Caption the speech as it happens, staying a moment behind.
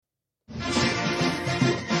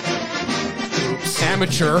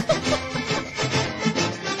amateur.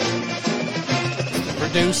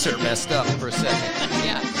 Producer messed up for a second.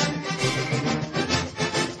 Yeah.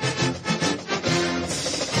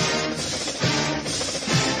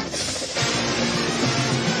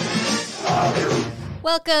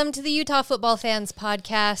 Welcome to the Utah Football Fans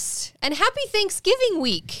Podcast, and happy Thanksgiving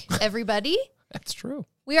week, everybody. That's true.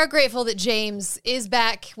 We are grateful that James is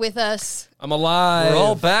back with us. I'm alive. We're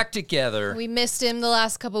all back together. We missed him the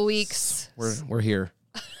last couple weeks. We're here.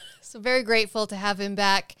 So very grateful to have him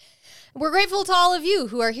back. We're grateful to all of you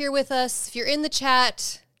who are here with us. If you're in the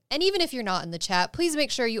chat, and even if you're not in the chat, please make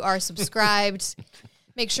sure you are subscribed.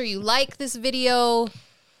 Make sure you like this video.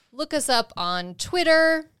 Look us up on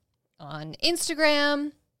Twitter, on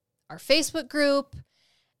Instagram, our Facebook group,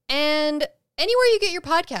 and anywhere you get your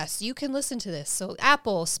podcasts, you can listen to this. So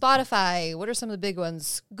Apple, Spotify, what are some of the big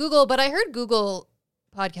ones? Google, but I heard Google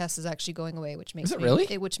Podcast is actually going away, which makes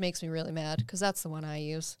which makes me really mad because that's the one I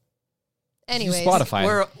use. Anyways,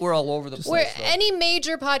 Spotify. We're all over the place. We're any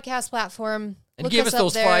major podcast platform. And give us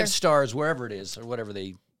those 5 stars wherever it is or whatever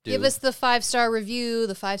they do. Give us the 5-star review,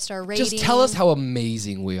 the 5-star rating. Just tell us how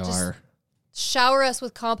amazing we are. Shower us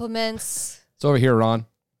with compliments. It's over here, Ron.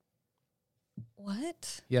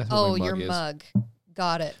 What? Yeah. Oh, your mug.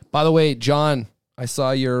 Got it. By the way, John, I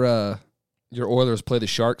saw your Oilers play the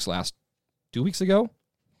Sharks 2 weeks ago.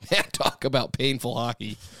 Man, talk about painful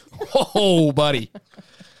hockey. Oh, buddy. It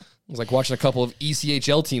was like watching a couple of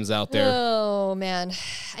ECHL teams out there. Oh, man.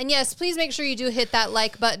 And yes, please make sure you do hit that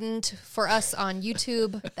like button for us on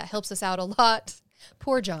YouTube. That helps us out a lot.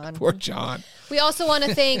 Poor John. Poor John. We also want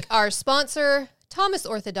to thank our sponsor, Thomas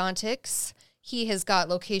Orthodontics. He has got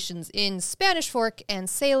locations in Spanish Fork and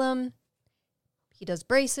Salem. He does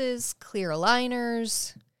braces, clear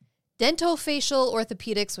aligners, dentofacial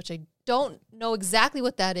orthopedics, which I don't know exactly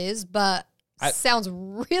what that is, but sounds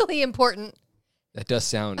really important. That does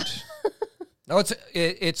sound... No,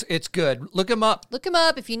 it's good. Look him up. Look him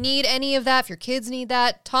up if you need any of that, if your kids need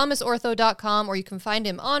that, thomasortho.com, or you can find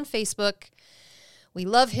him on Facebook. We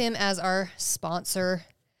love him as our sponsor.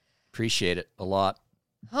 Appreciate it a lot.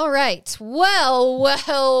 All right. Well.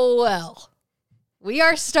 We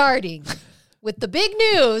are starting with the big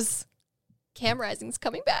news. Cam Rising's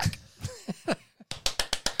coming back.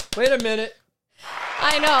 Wait a minute.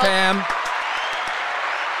 I know. Cam.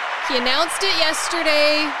 He announced it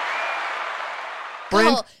yesterday.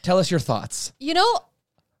 Brent, tell us your thoughts. You know,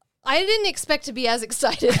 I didn't expect to be as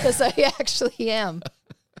excited as I actually am.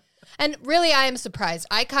 And really, I am surprised.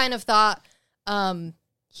 I kind of thought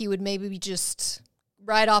he would maybe just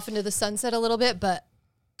ride off into the sunset a little bit, but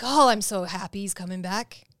God, I'm so happy he's coming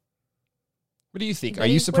back. What do you think? Are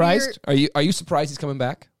you surprised? Are you surprised he's coming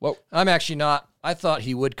back? Well, I'm actually not. I thought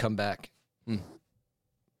he would come back.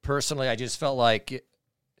 Personally, I just felt like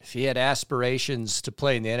if he had aspirations to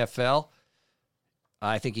play in the NFL,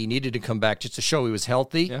 I think he needed to come back just to show he was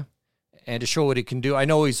healthy and to show what he can do. I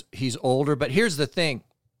know he's older, but here's the thing.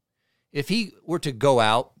 If he were to go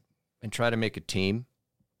out and try to make a team,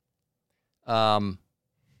 no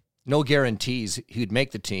guarantees he'd make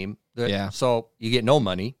the team. So you get no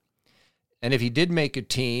money. And if he did make a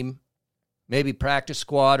team, maybe practice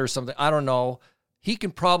squad or something, I don't know, he can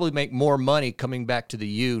probably make more money coming back to the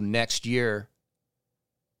U next year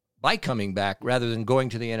by coming back rather than going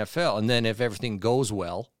to the NFL. And then if everything goes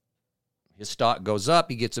well, his stock goes up,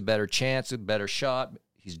 he gets a better chance, a better shot,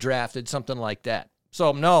 he's drafted, something like that.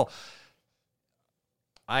 So, no,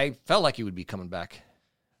 I felt like he would be coming back.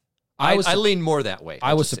 I lean more that way.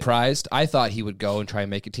 I was surprised. I thought he would go and try and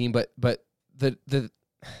make a team, but the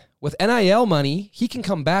with NIL money, he can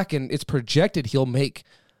come back, and it's projected he'll make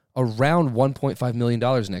around $1.5 million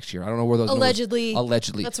next year. I don't know where those allegedly.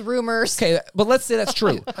 That's rumors. Okay, but let's say that's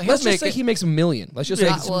true. Let's just say he makes $1 million. Let's just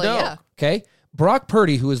say yeah. Okay, Brock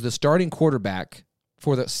Purdy, who is the starting quarterback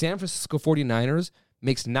for the San Francisco 49ers,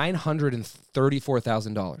 makes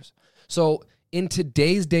 $934,000. So in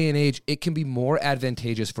today's day and age, it can be more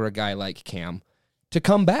advantageous for a guy like Cam to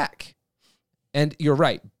come back. And you're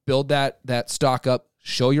right, build that stock up,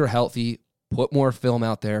 show you're healthy, put more film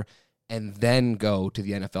out there, and then go to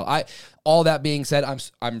the NFL. All that being said,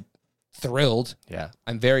 I'm thrilled. Yeah.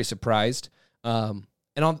 I'm very surprised. And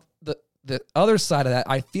on the other side of that,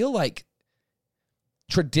 I feel like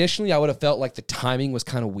traditionally I would have felt like the timing was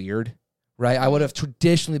kind of weird, right? I would have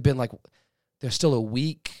traditionally been like, there's still a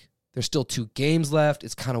week, there's still 2 games left,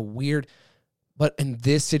 it's kind of weird. But in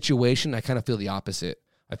this situation, I kind of feel the opposite.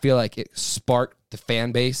 I feel like it sparked the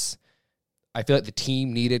fan base. I feel like the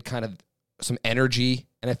team needed kind of some energy,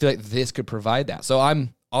 and I feel like this could provide that. So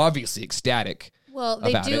I'm obviously ecstatic. Well,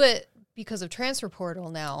 they do it because of transfer portal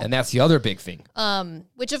now. And that's the other big thing.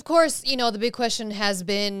 Which, of course, the big question has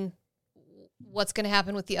been what's going to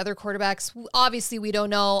happen with the other quarterbacks. Obviously, we don't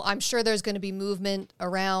know. I'm sure there's going to be movement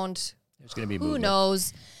around. There's going to be Who movement.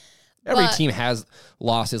 knows? Every team has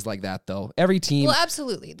losses like that, though. Every team. Well,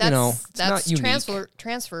 absolutely. That's it's not unique.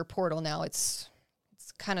 transfer portal now. It's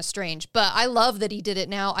kind of strange, but I love that he did it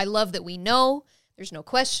now. I love that we know. There's no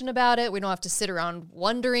question about it. We don't have to sit around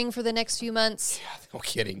wondering for the next few months. Yeah, no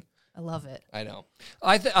kidding. I love it. I know.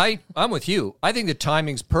 I'm with you. I think the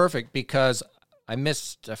timing's perfect because I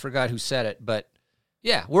forgot who said it, but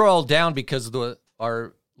yeah, we're all down because of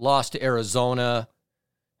our loss to Arizona,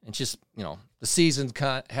 and just the season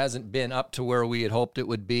hasn't been up to where we had hoped it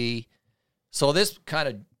would be. So this kind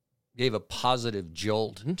of gave a positive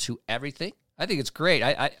jolt to everything. I think it's great.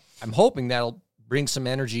 I'm hoping that'll bring some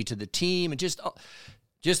energy to the team and just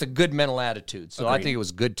a good mental attitude. So Agreed. I think it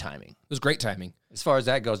was good timing. It was great timing. As far as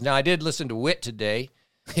that goes. Now, I did listen to Witt today.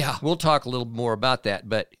 Yeah. We'll talk a little more about that,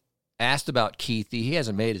 but asked about Keithy. He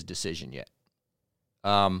hasn't made his decision yet.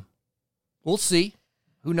 We'll see.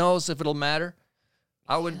 Who knows if it'll matter?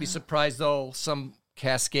 I wouldn't be surprised, though, some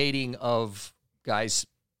cascading of guys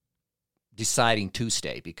deciding to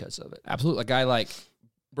stay because of it. Absolutely. A guy like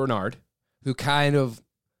Bernard, who kind of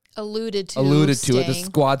alluded to it. The staying.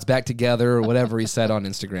 squad's back together or whatever he said on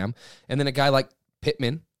Instagram. And then a guy like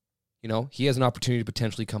Pittman, he has an opportunity to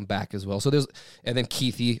potentially come back as well. So and then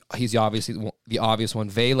Keithy, he's obviously the obvious one.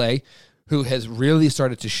 Vele, who has really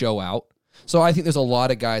started to show out. So I think there's a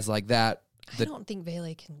lot of guys like that. I don't think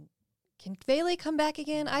Vele can Vele come back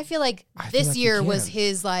again? I feel like I feel this like he year can. was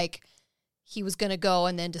his, he was going to go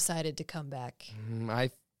and then decided to come back.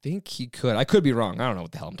 I think he could. I could be wrong. I don't know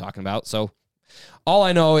what the hell I'm talking about. So all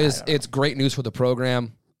I know is it's great news for the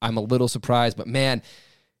program. I'm a little surprised, but man,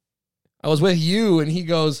 I was with you and he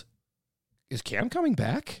goes, "Is Cam coming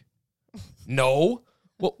back?" No.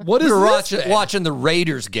 What is We were this? watching the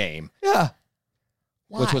Raiders game. Yeah.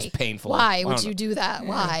 Why? Which was painful. Why would you do that?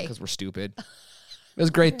 Why? Because we're stupid. It was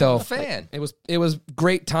great though. I'm a fan. It was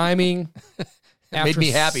great timing. Made me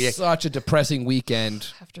happy. Such a depressing weekend.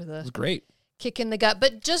 After It the was great. kick in the gut.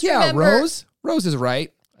 But just Yeah, remember. Rose is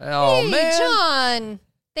right. Oh, Hey, man. John.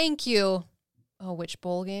 Thank you. Oh, which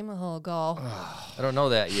bowl game? Oh, golf. I don't know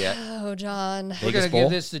that yet. Oh, John. We're Vegas going to Bowl?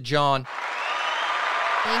 give this to John.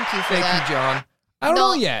 Thank you for Thank that. you, John. I don't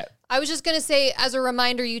No. know yet. I was just going to say, as a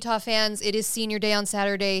reminder, Utah fans, it is senior day on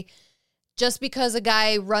Saturday. Just because a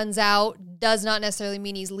guy runs out does not necessarily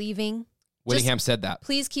mean he's leaving. Whittingham said that.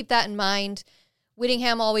 Please keep that in mind.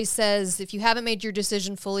 Whittingham always says, if you haven't made your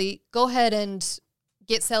decision fully, go ahead and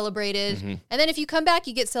get celebrated. Mm-hmm. And then if you come back,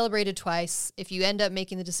 you get celebrated twice. If you end up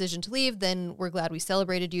making the decision to leave, then we're glad we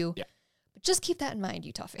celebrated you. Yeah. But just keep that in mind,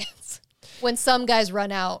 Utah fans, when some guys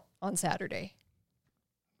run out on Saturday.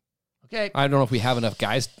 Okay. I don't know if we have enough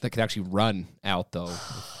guys that could actually run out though.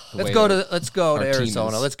 Let's go to our team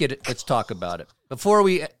Arizona. is. Let's talk about it.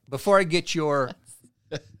 Before I get your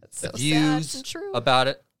So sad views and true. about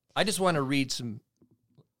it, I just want to read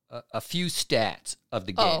a few stats of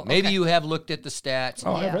the game. Oh, Maybe okay. you have looked at the stats.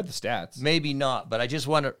 Oh, I Yeah. read the stats. Maybe not, but I just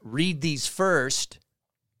want to read these first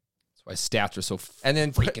That's why stats are so and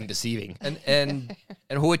then freaking deceiving. and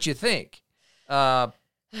what you think. For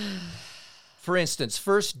instance,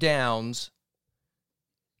 first downs,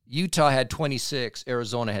 Utah had 26,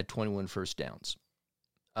 Arizona had 21 first downs.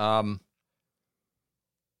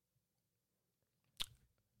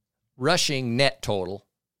 Rushing net total,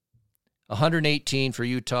 118 for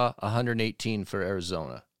Utah, 118 for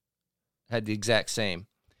Arizona. Had the exact same.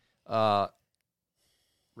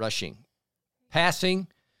 Rushing. Passing,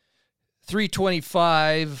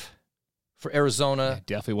 325 for Arizona, It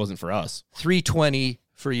definitely wasn't for us. 320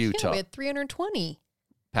 for Yeah, Utah. we had 320.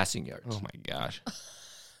 Passing yards. Oh my gosh.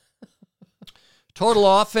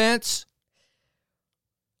 Total offense,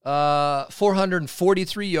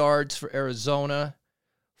 443 yards for Arizona,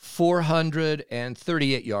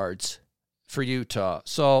 438 yards for Utah.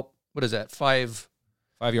 So what is that? 5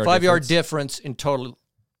 5-yard difference in total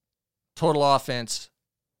offense.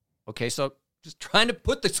 Okay, so just trying to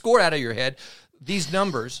put the score out of your head. These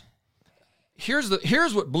numbers. Here's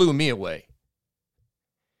what blew me away.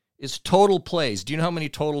 Is total plays. Do you know how many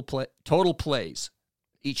total plays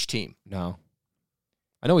each team? No.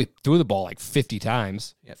 I know we threw the ball like 50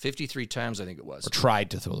 times Yeah, 53 times I think it was. or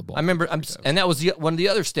tried to throw the ball. I remember, and that was one of the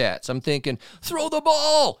other stats. I'm thinking, throw the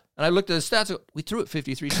ball. And I looked at the stats. We threw it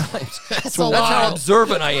 53 times. That's a That's how lot.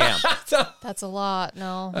 observant I am. That's a lot.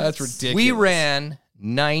 No. That's ridiculous. We ran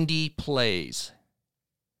 90 plays.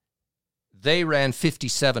 They ran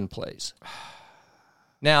 57 plays.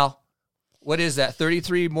 Now, what is that?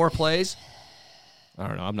 33 more plays? I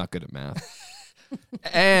don't know. I'm not good at math.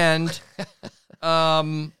 And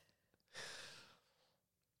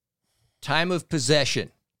time of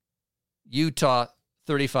possession. Utah,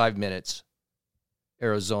 35 minutes.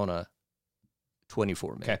 Arizona,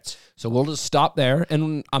 24 minutes. So we'll just stop there,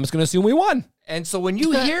 and I'm just going to assume we won. And so when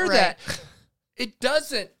you hear Right. that, it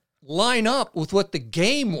doesn't line up with what the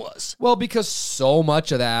game was. Well, because so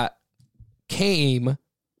much of that came,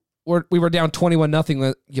 we were down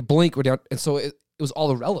 21-0. You blink, we're down, and so it was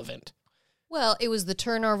all irrelevant. Well, it was the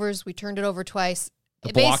turnovers. We turned it over twice. The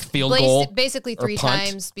It blocked field goal basically or 3 punt.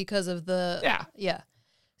 times because of the Yeah.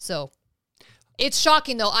 So it's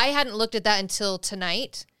shocking though. I hadn't looked at that until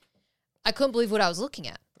tonight. I couldn't believe what I was looking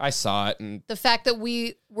at. I saw it, and The fact that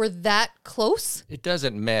we were that close. It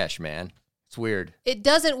doesn't mesh, man. It's weird. It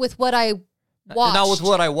doesn't with what I watched. Not with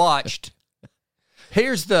what I watched.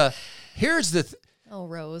 Here's the Oh,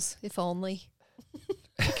 Rose, if only.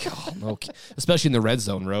 okay. Especially in the red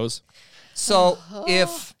zone, Rose. so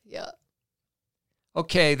if Yeah.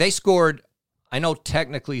 okay, they scored, I know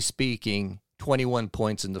technically speaking, 21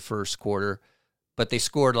 points in the first quarter, but they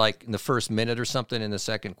scored like in the first minute or something in the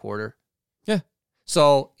second quarter. Yeah.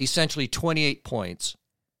 So essentially 28 points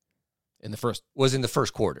In the first was in the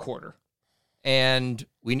first quarter. And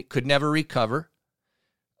we could never recover.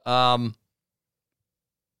 And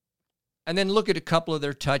then look at a couple of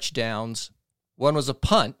their touchdowns. One was a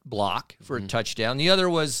punt block for a touchdown. The other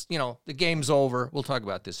was, the game's over. We'll talk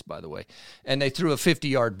about this, by the way. And they threw a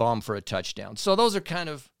 50-yard bomb for a touchdown. So those are kind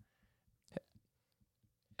of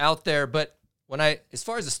out there. But as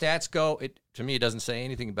far as the stats go, to me, it doesn't say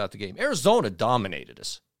anything about the game. Arizona dominated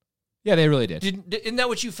us. Yeah, they really did. Isn't that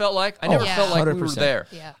what you felt like? I never yeah. felt like we were 100%. there.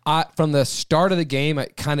 Yeah. From the start of the game,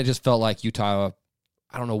 it kind of just felt like Utah,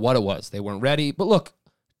 I don't know what it was. They weren't ready. But look,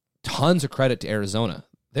 tons of credit to Arizona.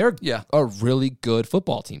 They're a really good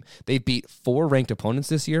football team. They beat 4 ranked opponents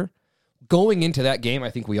this year. Going into that game, I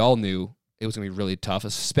think we all knew it was going to be really tough,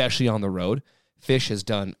 especially on the road. Fish has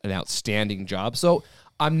done an outstanding job. So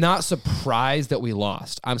I'm not surprised that we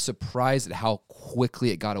lost. I'm surprised at how quickly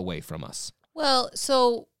it got away from us. Well,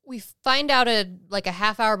 so we find out a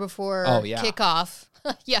half hour before kickoff.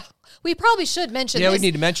 Yeah. We probably should mention Yeah, this. we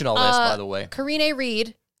need to mention all this, by the way. Karine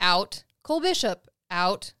Reed, out. Cole Bishop,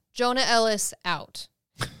 out. Jonah Ellis, out.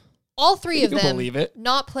 All 3 of You them believe it?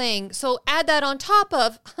 not playing. So add that on top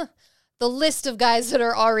of the list of guys that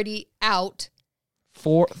are already out.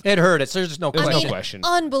 4. It hurt us. There's just no There's question. no question.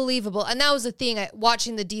 Unbelievable. And that was the thing,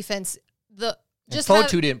 watching the defense. And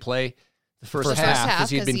Fotu didn't play the first half because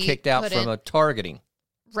he had been 'cause he kicked out from couldn't. a targeting.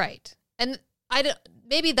 Right. And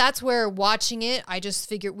maybe that's where watching it, I just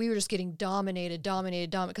figured we were just getting dominated,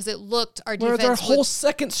 because it looked our Where defense their whole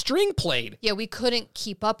second string played. yeah, we couldn't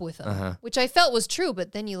keep up with them, which I felt was true.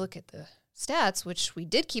 But then you look at the stats, which we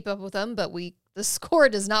did keep up with them, but the score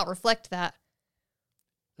does not reflect that.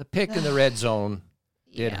 The pick in the red zone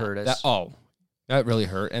did Yeah. hurt us. That really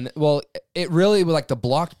hurt. And, well, it really was like the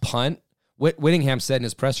blocked punt. Whittingham said in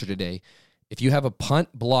his presser today, if you have a punt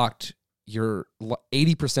blocked, you're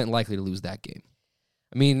 80% likely to lose that game.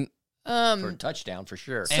 I mean, for a touchdown, for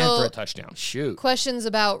sure. So- and for a touchdown. Shoot. Questions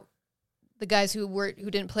about the guys who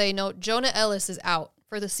didn't play. No, Jonah Ellis is out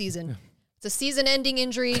for the season. It's a season-ending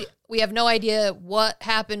injury. We have no idea what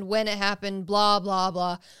happened, when it happened, blah, blah,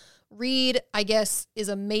 blah. Reed, I guess, is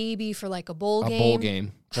a maybe for like a bowl game. A bowl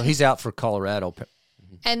game. So he's out for Colorado.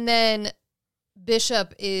 And then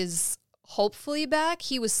Bishop is hopefully back.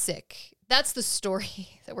 He was sick. That's the story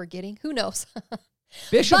that we're getting. Who knows?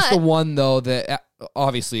 Bishop's But- the one, though, that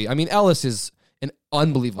obviously, I mean, Ellis is an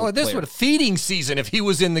unbelievable Oh, this player. would a feeding season if he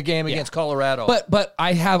was in the game against Colorado. But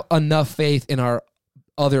I have enough faith in our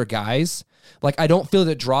other guys. Like, I don't feel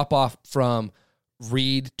the drop-off from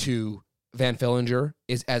Reed to Van Fillinger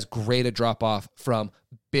is as great a drop-off from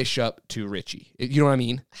Bishop to Richie. You know what I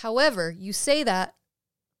mean? However, you say that.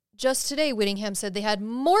 Just today, Whittingham said they had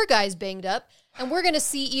more guys banged up, and we're going to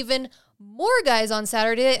see even more guys on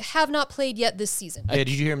Saturday that have not played yet this season. Yeah, did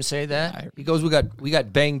you hear him say that? He goes, we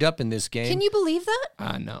got banged up in this game. Can you believe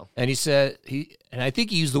that? No. And he said and I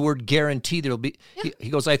think he used the word guarantee there'll be.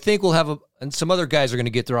 He goes, I think we'll have and some other guys are going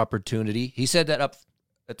to get their opportunity. He said that up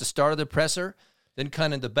at the start of the presser, then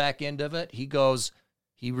kind of the back end of it.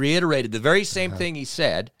 He reiterated the very same thing he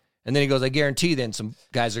said, and then he goes, I guarantee then some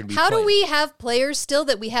guys are going to be. How playing. do we have players still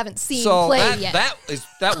that we haven't seen So play yet?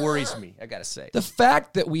 that worries me. I got to say. The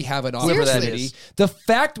fact that we have an Whoever that opportunity, is. the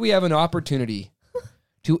fact we have an opportunity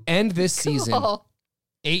to end this season Oh,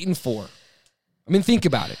 8-4. I mean, think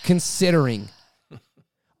about it. Considering,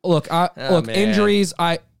 look, man. injuries.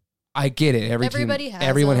 I get it. Everybody has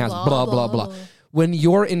everyone a has blah, blah blah, blah blah. blah. When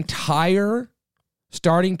your entire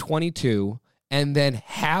starting 22 and then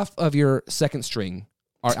half of your second string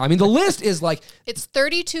are. I mean, the list is like It's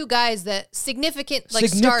 32 guys that significant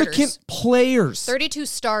significant starters. players 32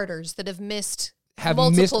 starters that have missed have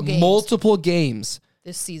multiple missed games multiple games,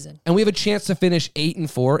 this season. and we have a chance to finish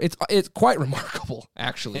 8-4. It's quite remarkable,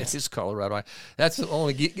 actually. It is Colorado. That's the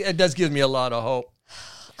only. It does give me a lot of hope.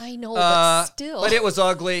 I know, but still. But it was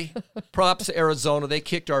ugly. Props to Arizona. They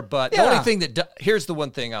kicked our butt. The Yeah. only thing that here's the one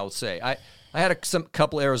thing I will say. I had some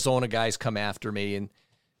couple Arizona guys come after me,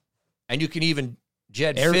 and you can even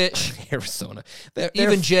Jed Fish. Arizona.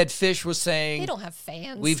 Even Jed Fish was saying They don't have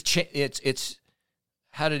fans. it's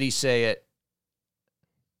how did he say it?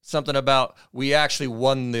 Something about we actually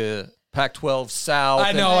won the Pac-12 South.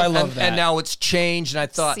 I know, I love that. And now it's changed, and I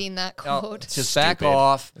thought, seen that oh, quote. just back Stupid.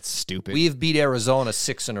 off. That's stupid. We've beat Arizona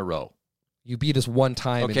 6 in a row. You beat us one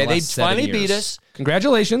time. Okay, in the they last 7 finally years. beat us.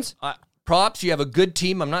 Congratulations. Props. You have a good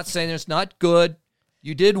team. I'm not saying it's not good.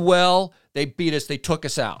 You did well. They beat us. They took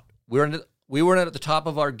us out. We weren't at the top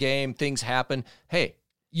of our game. Things happen. Hey,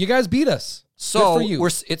 You guys beat us. so Good for you.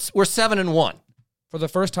 we're 7-1. For the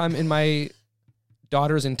first time in my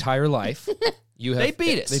daughter's entire life, you have They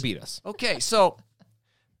beat us. They beat us. Okay, so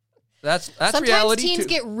that's Sometimes reality teams too.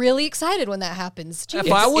 get really excited when that happens. Jeez.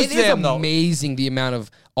 If I was It is them, though, amazing the amount of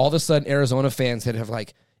all of a sudden Arizona fans that have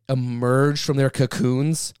like emerged from their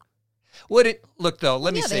cocoons. would it look though?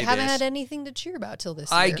 Let me yeah, say they haven't this. had anything to cheer about till this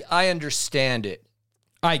I year. I understand it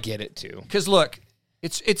I get it too. because look,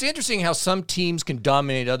 it's interesting how some teams can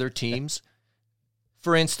dominate other teams.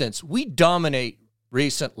 For instance, we dominate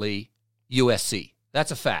recently USC. That's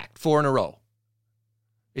a fact. 4 in a row.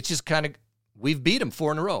 It's just kind of we've beat them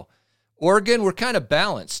 4 in a row. Oregon, we're kind of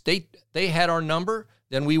balanced. They had our number,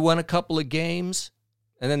 then we won a couple of games,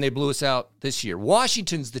 and then they blew us out this year.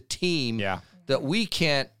 Washington's the team that we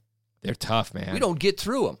can't. They're tough, man. We don't get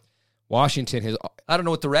through them. Washington has I don't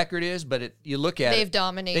know what the record is, but you look at They've it.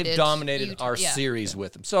 dominated They've dominated Utah. our Yeah. series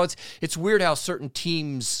with them. So it's weird how certain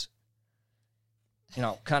teams,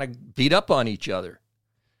 kind of beat up on each other.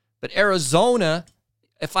 But Arizona,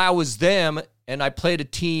 if I was them and I played a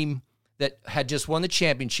team that had just won the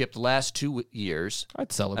championship the last 2 years,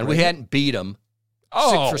 I'd celebrate. and we hadn't beat them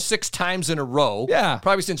Oh. 6 times in a row, Yeah.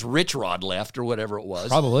 probably since Rich Rod left or whatever it was.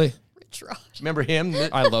 Probably. Rich Rod. Remember him?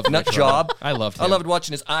 I loved Nut Rich job. Rod. I loved him. I loved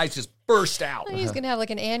watching his eyes just burst out. He's going to have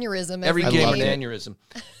like an aneurysm Every every game loved an it. aneurysm.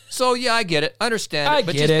 So yeah, I get it. I understand I it,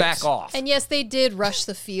 but get just it. back off. And yes, they did rush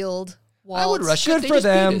the field. I would Waltz. rush Good it. They for just beat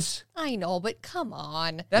them. us. I know, but come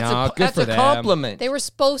on. That's No, a good that's for a them. compliment. They were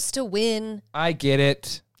supposed to win. I get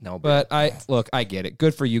it. No, But I get it.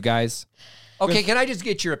 Good for you guys. okay, can I just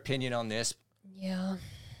get your opinion on this? Yeah.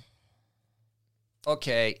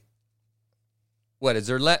 Okay. What is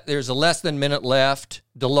there? There's a less than minute left.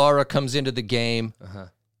 DeLaura comes into the game,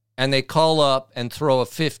 and they call up and throw a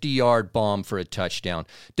 50-yard bomb for a touchdown.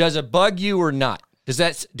 Does it bug you or not? Does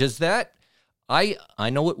that? I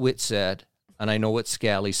know what Witt said, and I know what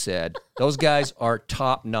Scally said. Those guys are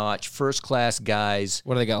top-notch, first-class guys.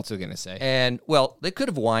 What are they also going to say? And, well, they could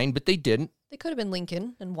have whined, but they didn't. They could have been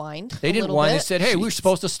Lincoln and whined. They a didn't little whine. They bit. said, hey, we were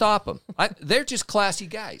supposed to stop them. They're just classy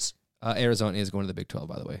guys. Arizona is going to the Big 12,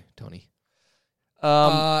 by the way, Tony.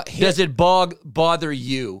 Does it bother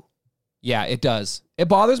you? Yeah, it does. It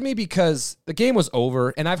bothers me because the game was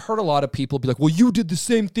over, and I've heard a lot of people be like, well, you did the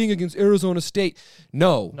same thing against Arizona State.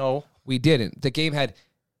 No, we didn't. The game had,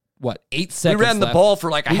 8 seconds We ran the left. ball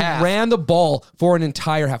for like a We half. ran the ball for an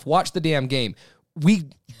entire half. Watch the damn game. We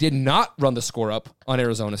did not run the score up on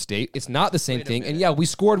Arizona State. It's not the same thing. And yeah, we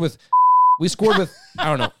scored with I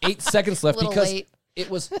don't know, 8 seconds left Little because late. it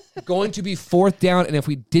was going to be 4th down, and if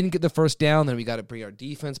we didn't get the first down, then we got to bring our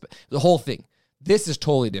defense. But the whole thing, this is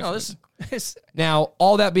totally different. No, this Now,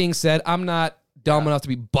 all that being said, I'm not dumb enough to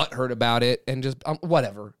be butthurt about it, and just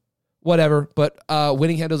whatever. But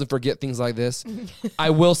Whittingham doesn't forget things like this. I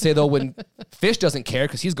will say though, when Fish doesn't care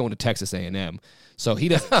because he's going to Texas A&M, so he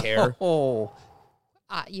doesn't care. If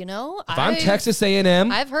I'm Texas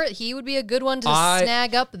A&M, I've heard he would be a good one to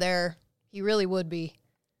snag up there. He really would be.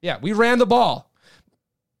 yeah, we ran the ball.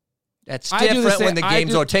 That's I do the different same- when the I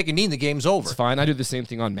game's do- over. Take a knee, and the game's over. It's fine. I do the same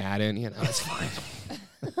thing on Madden. It's fine.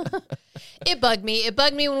 It bugged me. It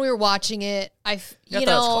bugged me when we were watching it. I thought it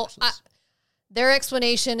was classless. Their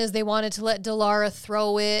explanation is they wanted to let DeLaura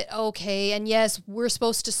throw it. Okay, and yes, we're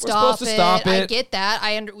supposed to stop supposed to stop I it. get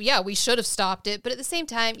that. We should have stopped it, but at the same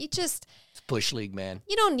time, It's Bush League, man.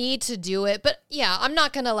 you don't need to do it. But yeah, I'm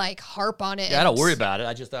not gonna harp on it. Yeah, I and don't worry about it.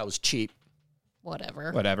 I just thought it was cheap.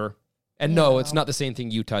 Whatever. Whatever. And no, it's not the same thing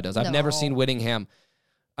Utah does. I've never No. seen Whittingham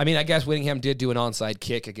I mean, I guess Whittingham did do an onside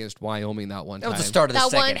kick against Wyoming that one That time. was the start of the That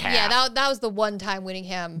second one, half. yeah, that was the one time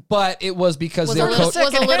Whittingham But it was because was their a little, coach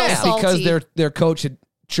was a little salty. because their coach had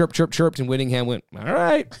chirped, and Whittingham went, all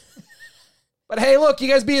right. But hey, look, you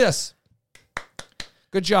guys beat us.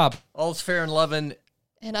 Good job. All's fair and loving.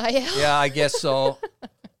 NIL. Yeah, I guess so.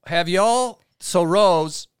 Have y'all? So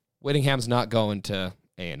Rose, Whittingham's not going to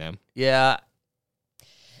A&M. yeah,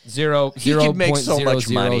 He could make so much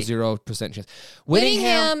money. 0.000% chance.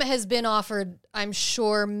 Whittingham has been offered, I'm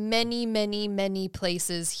sure, many, many, many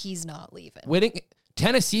places. He's not leaving.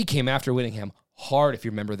 Tennessee came after Whittingham hard, if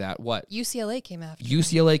you remember that. What? UCLA came after.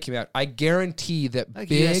 UCLA came out. I guarantee that I big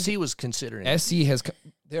guess he was considering it. SC has.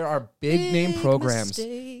 There are big name programs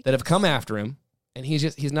mistake. that have come after him, and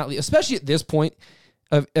he's not. Especially at this point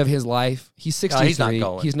of his life, he's 63. he's not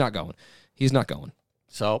going. He's not going.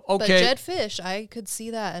 So But okay, Jed Fish, I could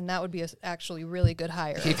see that, and that would be actually really good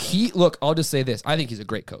hire. If he look, I'll just say this: I think he's a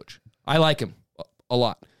great coach. I like him a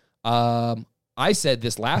lot. I said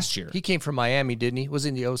this last year. he came from Miami, didn't he? Was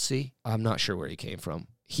in the OC. I'm not sure where he came from.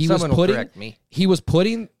 He Someone was will putting correct me. he was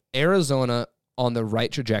putting Arizona on the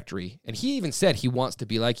right trajectory, and he even said he wants to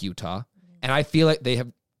be like Utah. And I feel like they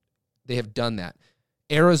have done that.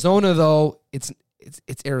 Arizona, though, it's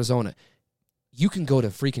Arizona. You can go to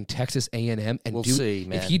freaking Texas A&M and We'll see,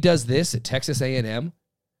 man. If he does this at Texas A&M,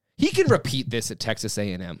 he can repeat this at Texas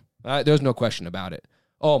A&M. There's no question about it.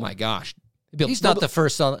 Oh my gosh, He's not the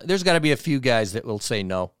first on. There's got to be a few guys that will say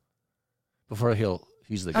no before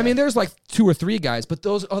he's the guy. I mean, there's like 2 or 3 guys, but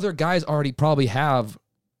those other guys already probably have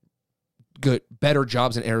better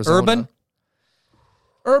jobs in Arizona.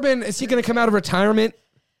 Urban, is he going to come out of retirement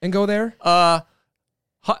and go there?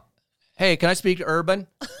 Hey, can I speak to Urban?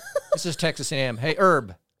 This is Texas A&M. Hey,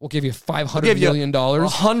 Herb. We'll give you $500 Give you million.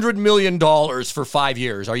 $100 million for 5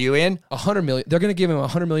 years. Are you in? $100 million. They're going to give him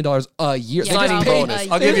 $100 million a year. Yeah, They Signing just paid-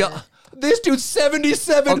 bonus. I'll give you. This dude's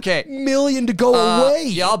 $77 million to go away.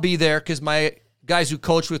 Yeah, I'll be there because my guys who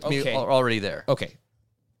coach with me Okay. are already there. Okay.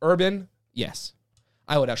 Urban, yes.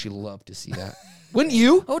 I would actually love to see that. Wouldn't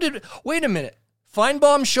you? Wait a minute.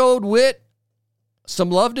 Feinbaum showed Witt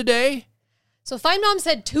some love today. So Feinbaum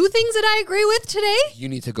said 2 things that I agree with today. You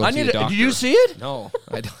need to go see the doctor. Did you see it? No,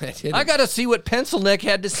 I didn't. I got to see what Pencilneck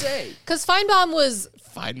had to say. Because Feinbaum was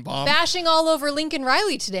Feinbaum. bashing all over Lincoln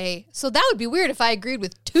Riley today. So that would be weird if I agreed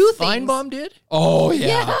with 2 things. Feinbaum did? Oh,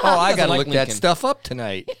 yeah. Oh, I got to like look that Lincoln. stuff up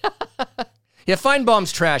tonight. Yeah,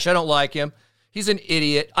 Feinbaum's trash. I don't like him. He's an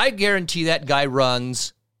idiot. I guarantee that guy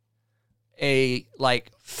runs a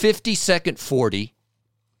 50-second 40,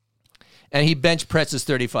 and he bench presses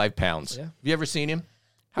 35 pounds. Yeah. Have you ever seen him?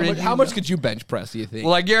 How much could you bench press, do you think?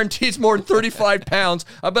 Well, I guarantee it's more than 35 pounds.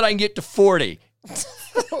 I bet I can get to 40.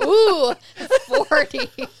 Ooh, 40.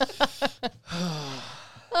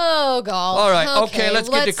 Oh, God. All right, okay, let's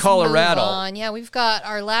get to Colorado. move on. Yeah, we've got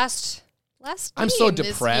our last game I'm so this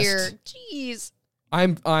depressed. year. Jeez.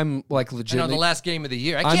 I'm like I know, legitimately. the last game of the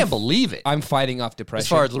year. I can't believe it. I'm fighting off depression. As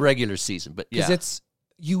far as the regular season, but yeah. Because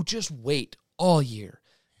you just wait all year,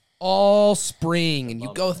 all spring, and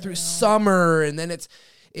you go through summer, and then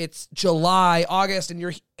it's July, August, and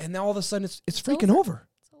now all of a sudden it's freaking over.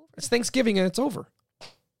 It's Thanksgiving and it's over.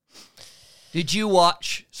 Did you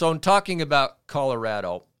watch? So I'm talking about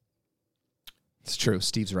Colorado. It's true.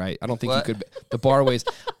 Steve's right. I don't think What? you could. The bar weighs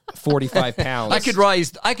 45 pounds. I could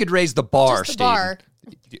raise the bar, Just the Steve. bar.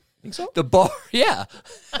 You think so? The bar, yeah.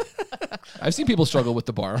 I've seen people struggle with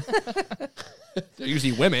the bar. They're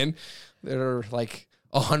usually women that are like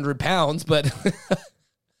 100 pounds, but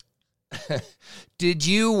Did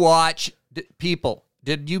you watch people?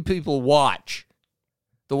 Did you people watch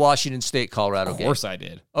the Washington State Colorado of game? course I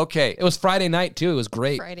did. Okay, It was Friday night too. It was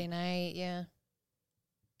great. Friday night, yeah.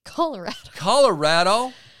 Colorado.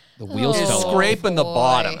 Colorado The wheels Oh. is fell off. scraping the boy.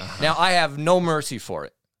 bottom. Now I have no mercy for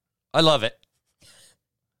it. I love it.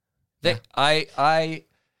 I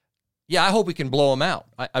hope we can blow them out.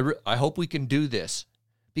 I hope we can do this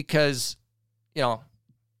because,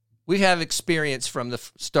 we have experience from the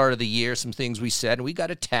start of the year, some things we said, and we got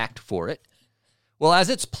attacked for it. Well, as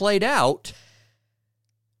it's played out,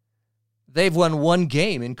 they've won 1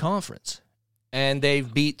 game in conference, and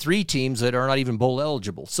they've beat 3 teams that are not even bowl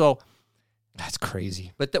eligible. So, That's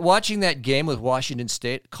crazy. but watching that game with Washington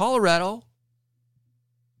State, Colorado,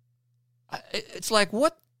 it's like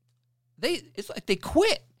what it's like they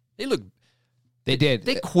quit. They did.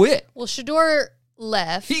 They quit. Well, Shador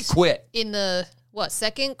left. He quit. In the,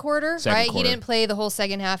 second quarter? Second right? quarter. He didn't play the whole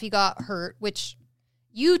second half. He got hurt, which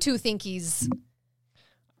you two think he's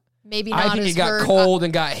maybe not I think as he got hurt. cold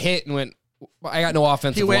and got hit and went, I got no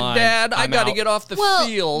offensive He went, line. Dad, I I'm got to out." get off the Well,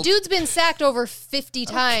 field. dude's been sacked over 50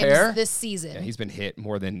 times care. this season. Yeah, he's been hit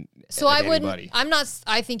more than So I wouldn't. anybody. I'm not.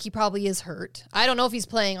 I think he probably is hurt. I don't know if he's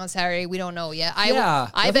playing on Saturday. We don't know yet. Yeah,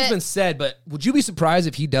 I nothing's bet. been said, but would you be surprised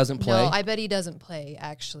if he doesn't play? No, I bet he doesn't play.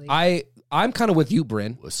 Actually, I'm kind of with you,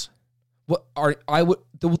 Bryn. What are I would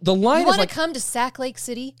the line you is want to like come to Sack Lake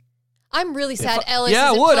City? I'm really sad. Ellis. yeah,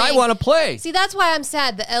 I isn't would. playing. I want to play. See, that's why I'm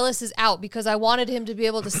sad that Ellis is out because I wanted him to be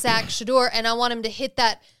able to sack Shador, and I want him to hit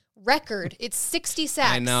that record. It's 60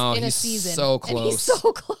 sacks I know, in a he's season. so And he's close.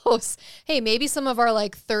 so close. Hey, maybe some of our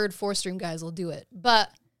like third, fourth string guys will do it, but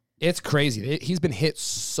it's crazy. He's been hit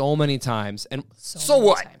so many times, and So many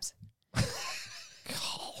what? times.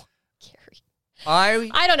 Gary. I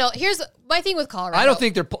I don't know. Here's my thing with Colorado. don't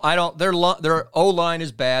think their O line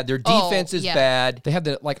is bad. Their defense is yeah. bad. they have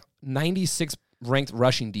the like 96th ranked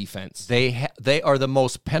rushing defense. They are the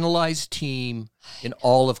most penalized team in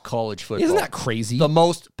all of college football. Isn't that crazy? The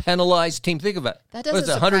most penalized team. Think of it. That What is doesn't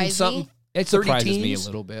it, 100 and surprise something? me. It 30 surprises me a teams?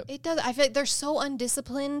 little bit. It does. I feel like they're so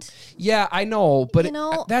undisciplined. Yeah, I know, but You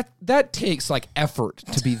know- that takes like effort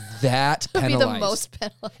to be that To be penalized. the most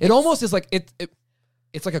penalized. It almost is like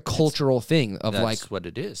it's like a cultural thing of That's like what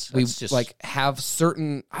it is. we That's just like have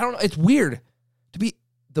certain. I don't know. It's weird to be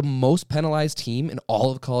the most penalized team in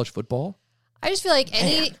all of college football. I just feel like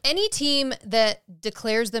any team that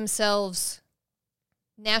declares themselves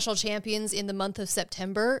national champions in the month of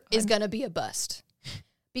September is going to be a bust.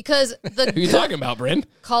 Because Who are you talking about, Bryn?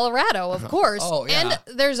 Colorado, of course. Oh, yeah.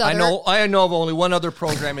 And there's other I know of only one other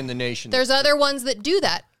program in the nation. there's other ones that do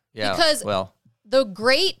that. yeah, Because well, the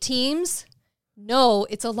great teams know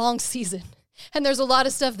it's a long season. And there's a lot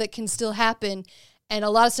of stuff that can still happen and a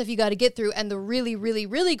lot of stuff you got to get through. And the really, really,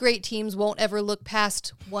 really great teams won't ever look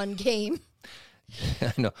past one game.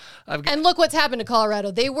 I know. And look what's happened to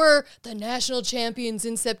Colorado. They were the national champions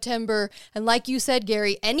in September. And like you said,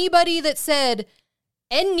 Gary, anybody that said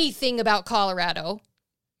anything about Colorado,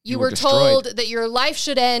 you were were destroyed. told that your life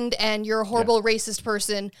should end and you're a horrible racist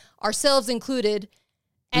person, ourselves included.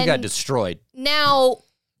 we And got destroyed. now,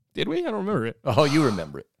 Did we? I don't remember it. Oh, you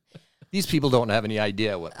remember it. These people don't have any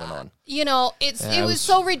idea what went on. you know, it it was was-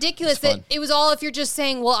 so ridiculous it was that fun. it was all if you're just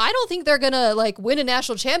saying, well, I don't think they're going to like win a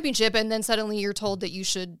national championship. And then suddenly you're told that you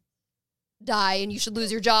should die and you should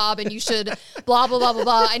lose your job and you should blah, blah, blah, blah,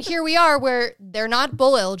 blah. And here we are where they're not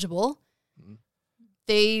bowl eligible.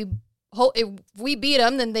 If we beat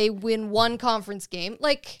them, then they win one conference game.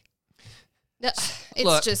 Like, it's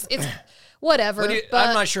Look. it's whatever.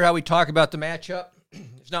 I'm not sure how we talk about the matchup.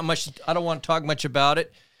 There's not much. I don't want to talk much about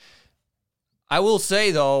it. I will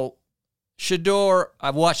say though, Shador.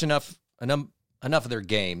 I've watched enough of their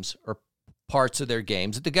games or parts of their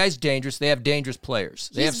games. The guy's dangerous. They have dangerous players.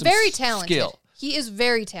 They have He's some very talented. skill. He is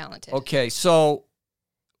very talented. Okay, so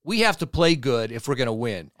we have to play good if we're going to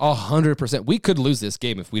win. 100%. We could lose this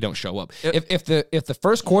game if we don't show up. It- If the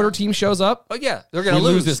first quarter team shows up, Oh yeah, they're going to We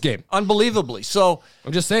lose this game. unbelievably. So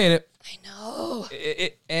I'm just saying it. I know.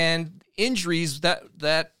 and injuries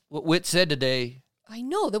that what Witt said today. I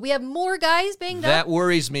know that we have more guys banged That up.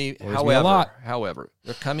 worries me. Worries me a lot. However,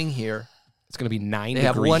 they're coming here. It's going to be 9 They degrees.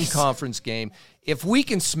 have one conference game. If we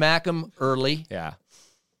can smack them early, Yeah.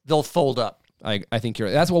 they'll fold up. I think you're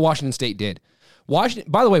right. That's what Washington State did.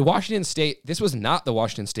 By the way, Washington State, this was not the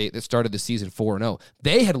Washington State that started the season 4-0.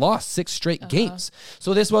 They had lost 6 straight games.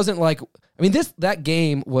 So this wasn't like, I mean, that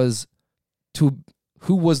game was to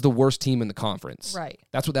who was the worst team in the conference. Right.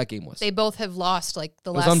 That's what that game was. They both have lost like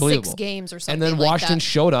the was last unbelievable. 6 games or something. And then like Washington that.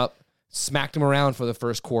 showed up, smacked them around for the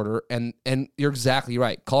first quarter, and you're exactly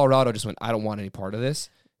right. Colorado just went, I don't want any part of this,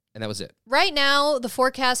 and that was it. Right now, the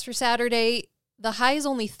forecast for Saturday, the high is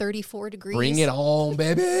only 34 degrees. Bring it home,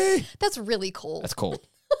 baby. That's really cold. That's cold.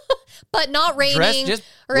 But not Dress raining just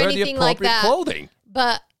or wear the anything like appropriate that. clothing.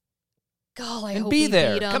 But, God, I And hope be we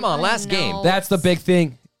there. beat 'em. Come on, I last game. know. That's the big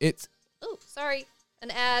thing. It's Oh, sorry. An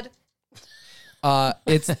ad.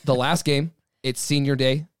 It's the last game. It's senior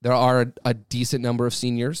day. There are a decent number of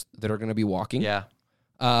seniors that are going to be walking. Yeah.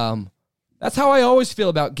 That's how I always feel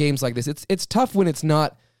about games like this. It's tough when it's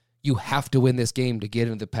not you have to win this game to get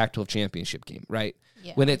into the Pac-12 championship game, right?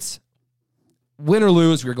 Yeah. When it's win or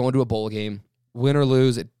lose, we're going to a bowl game. Win or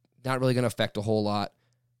lose, it's not really going to affect a whole lot.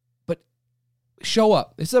 But show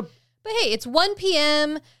up. But hey, it's 1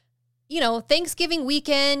 p.m., Thanksgiving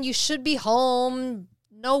weekend. You should be home.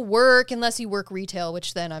 No work unless you work retail,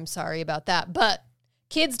 which then I'm sorry about that. But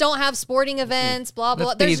kids don't have sporting events, blah, blah.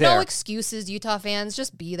 Let's be There's no there. excuses, Utah fans.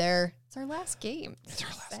 Just be there. It's our last game. It's our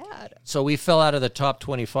last sad. So we fell out of the top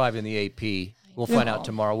 25 in the AP. We'll find out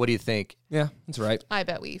tomorrow. What do you think? Yeah, that's right. I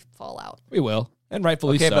bet we fall out. We will, and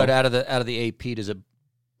rightfully Okay, so. but out of the AP, does it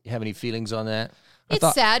have any feelings on that?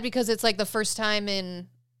 It's sad because it's like the first time in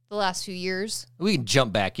the last few years. We can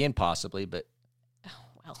jump back in possibly, but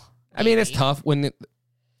Well, I mean, it's tough when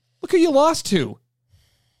look who you lost to.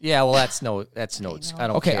 yeah, well, that's no. I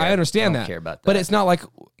don't. Okay, care. I understand I don't that. care about that. But it's not like,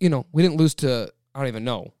 we didn't lose to, I don't even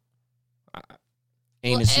know.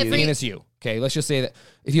 ASU. ASU. Okay, let's just say that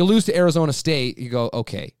if you lose to Arizona State, you go,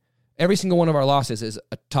 okay, every single one of our losses is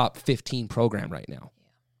a top 15 program right now.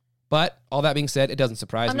 But all that being said, it doesn't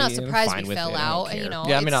surprise me. I'm not surprised fine we with fell it. I don't out. care. You know,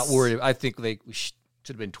 Yeah, I'm not it's- worried. I think we should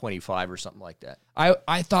have been 25 or something like that.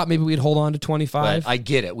 I thought maybe we'd hold on to 25. But I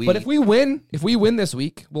get it. But if we win this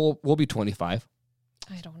week, we'll be 25.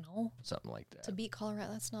 I don't know. something like that. To beat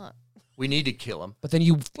Colorado, that's not. We need to kill him. But then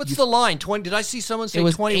What's the line? 20? Did I see someone say It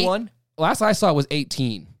was 21? last I saw it was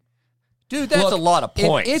 18. Dude, that's Look, a lot of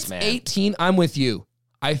points, if it's man. 18, I'm with you.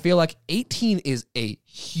 I feel like 18 is a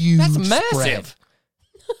huge That's spread. massive.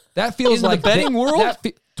 That feels In the like betting world?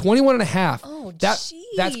 21 and a half. Oh, that's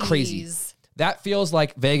crazy. jeez. That feels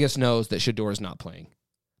like Vegas knows that Shador's not playing.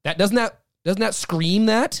 Doesn't that scream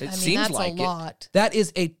that? It I mean, seems that's like a lot. That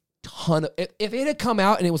is a ton of, if it had come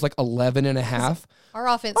out and it was like 11 and a half, Our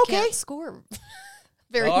offense Okay. can't score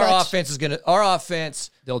very Our much. offense is going to. Our offense,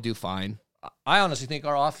 they'll do fine. I honestly think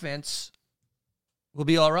our offense will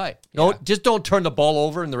be all right. Yeah. Don't turn the ball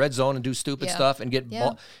over in the red zone and do stupid Yeah. stuff and get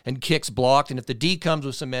Yeah. and kicks blocked. And if the D comes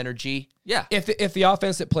with some energy, yeah. If the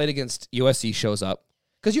offense that played against USC shows up,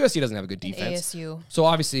 because USC doesn't have a good And defense. ASU. So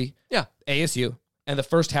obviously, Yeah. ASU and the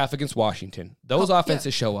first half against Washington, those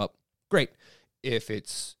offenses show up. Great. If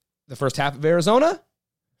it's the first half of Arizona,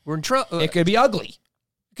 We're in trouble. it could be ugly.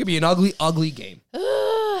 It could be an ugly, ugly game.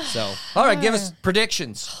 So All right, give us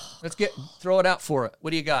predictions. Let's throw it out for it.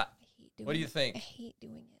 What do you got? What do you I think? hate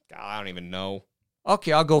doing it. God, I don't even know.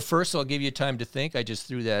 Okay, I'll go first, so I'll give you time to think. I just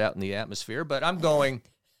threw that out in the atmosphere, but I'm going.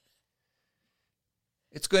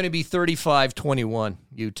 It's going to be 35-21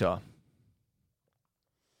 Utah.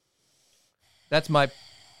 That's my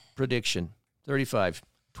prediction.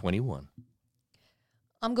 35-21.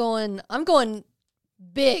 I'm going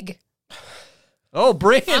big. Oh,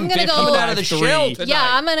 Brand, I'm gonna go- coming out of the 5-3 shell tonight. Yeah,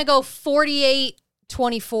 I'm going to go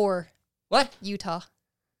 48-24 What? Utah.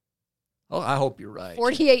 Oh, I hope you're right.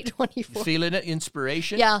 48-24. Feeling it?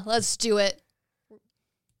 Inspiration? Yeah, let's do it.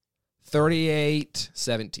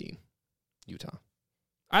 38-17, Utah.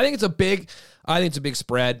 I think it's a big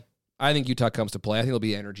spread. I think Utah comes to play. I think there'll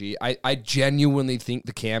be energy. I genuinely think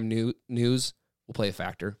the Cam news will play a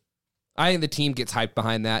factor. I think the team gets hyped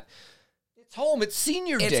behind that. It's home. It's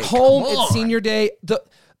senior day. It's home. Come It's on. senior day.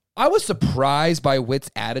 I was surprised by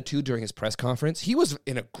Witt's attitude during his press conference. He was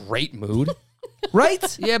in a great mood,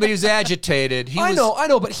 right? Yeah, but he was agitated. I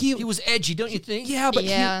know, but He was edgy, don't you think? yeah, but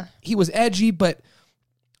Yeah. he was edgy, but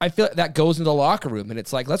I feel like that goes into the locker room, and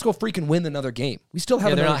it's like, let's go freaking win another game. We still have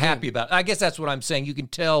Yeah, they're another not game. happy about it. I guess that's what I'm saying. You can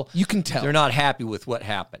tell You can tell. they're not happy with what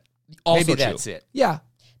happened. Also Maybe true. that's it. Yeah.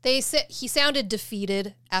 He sounded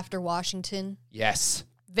defeated after Washington. Yes.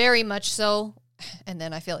 Very much so. And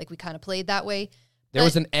then I feel like we kind of played that way. There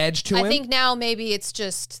was an edge to him. I think now maybe it's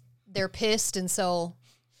just they're pissed, and so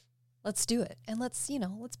let's do it. And let's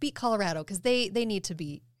beat Colorado because they need to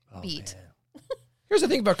be beat. Here's the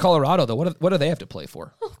thing about Colorado, though. What do they have to play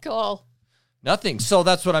for? Oh, God. Nothing. So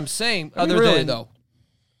that's what I'm saying. I mean, Other really, than though.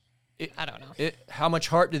 I don't know. how much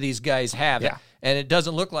heart do these guys have? Yeah. And it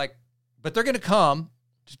doesn't look like, but they're going to come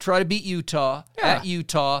to try to beat Utah at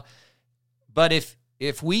Utah. But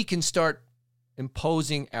if we can start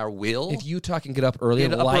imposing our will, If Utah can get up early,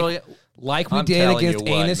 Get up early. like we I'm did telling against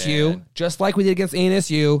you what, ASU, man. just like we did against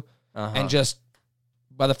ASU, and just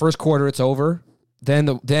by the first quarter it's over, then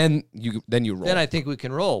you roll. then I think we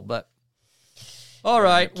can roll. But all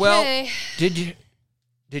right, well, Okay.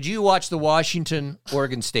 did you watch the Washington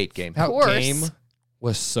Oregon State game? that course. game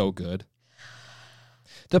was so good.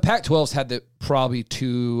 The Pac-12's had probably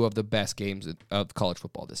two of the best games of college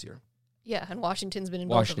football this year. Yeah, and Washington's been in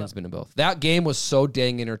both of Washington's them. been in both. That game was so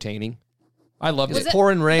dang entertaining. I loved Was it. it-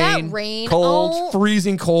 Pouring rain, that rain, cold. oh,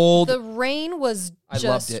 Freezing cold. The rain was I loved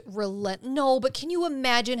just it. No, but can you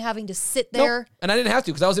imagine having to sit Nope. there? And I didn't have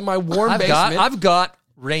to because I was in my warm I've basement. got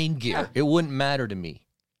rain gear. It wouldn't matter to me.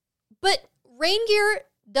 But rain gear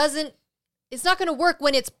doesn't. It's not going to work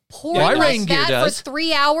when it's pouring My like rain gear that does. for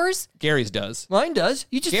 3 hours. Gary's does. Mine does.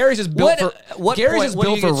 You just Gary's is built for- what Gary's point is when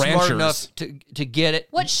built you for get smart ranchers. enough to get it.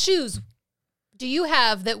 What shoes do you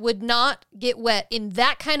have that would not get wet in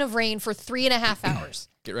that kind of rain for 3.5 hours?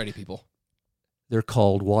 Get ready, people. They're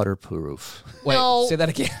called waterproof. Wait, No. say that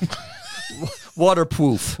again.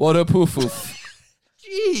 Waterproof. What a poof.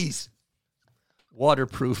 Jeez.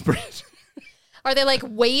 Waterproof, Brent. Are they like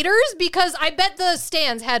waders? Because I bet the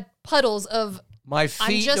stands had puddles of my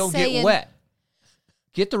feet just don't saying- get wet.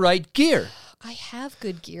 Get the right gear. I have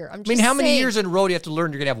good gear. I'm I just mean, how many saying, years in a row do you have to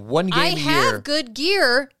learn you're going to have one game I a have year? good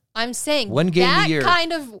gear. I'm saying One game a that year.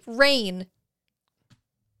 kind of rain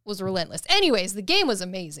was relentless. Anyways, the game was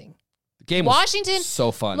amazing. The game was Washington,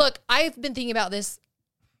 so fun. Look, I've been thinking about this.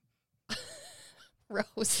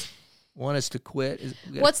 Rose. Want us to quit?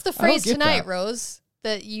 What's the phrase get tonight, that. Rose?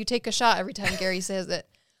 That you take a shot every time Gary says it.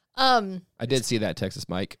 I did see that Texas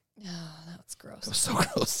Mike. Oh, that's gross. It was so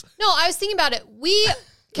gross. No, I was thinking about it. We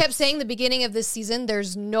kept saying the beginning of this season,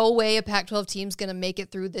 there's no way a Pac-12 team's going to make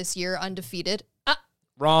it through this year undefeated.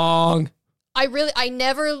 Wrong. I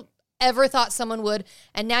never, ever thought someone would.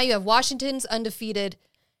 And now you have Washington's undefeated.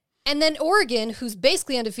 And then Oregon, who's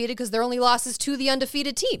basically undefeated because their only loss is to the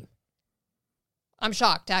undefeated team. I'm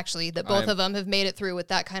shocked, actually, that both of them have made it through with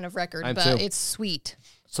that kind of record. I'm But too. it's sweet.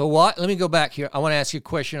 So what? Let me go back here. I want to ask you a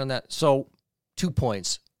question on that. So 2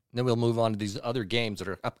 points. Then we'll move on to these other games that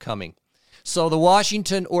are upcoming. So the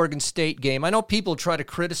Washington-Oregon State game. I know people try to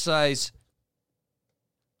criticize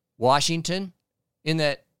Washington in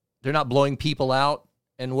that they're not blowing people out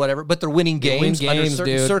and whatever, but they're winning They win games under games,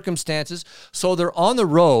 certain dude. circumstances. So they're on the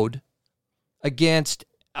road against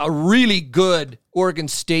a really good Oregon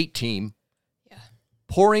State team. Yeah.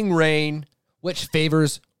 Pouring rain. Which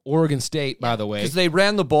favors Oregon State, by the way. Because they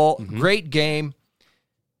ran the ball. Mm-hmm. Great game.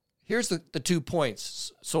 Here's the 2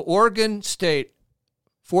 points. So Oregon State,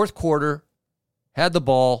 fourth quarter, had the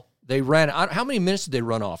ball. They ran. How many minutes did they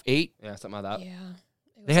run off? 8? Yeah, something like that. Yeah.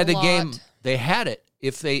 It They was had a the game. lot. They had it.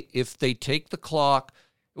 If they take the clock,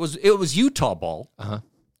 it was Utah ball. Uh-huh.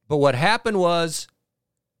 But what happened was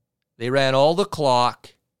they ran all the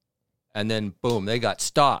clock, and then boom, they got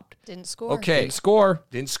stopped. Didn't score. Okay, Didn't score.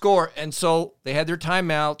 didn't score, and so they had their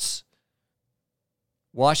timeouts.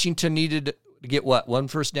 Washington needed to get what? 1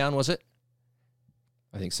 first down, was it?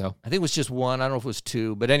 I think so. I think it was just 1. I don't know if it was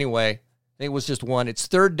 2, but anyway, I think it was just 1. It's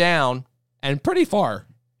third down. And pretty far.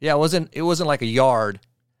 Yeah, it wasn't like a yard.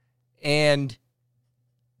 And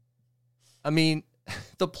I mean,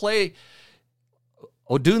 the play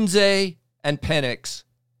Odunze and Penix,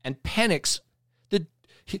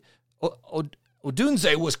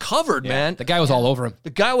 Odunze was covered, man. The guy was all over him. The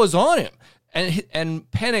guy was on him, and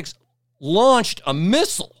Penix launched a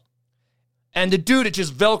missile, and the dude it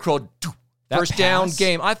just velcroed. That First down pass.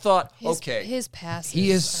 game. I thought, His, okay, His passes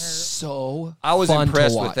He is are- so I was fun to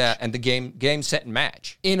impressed with watch. that, and the game set and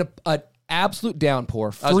match. In an absolute downpour,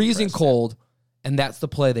 was freezing impressed, cold, and that's the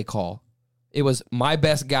play they call. It was my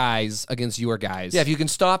best guys against your guys. Yeah, if you can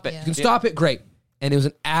stop it, Yeah. You can stop it, great. And it was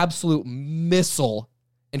an absolute missile,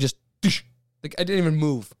 and just like I didn't even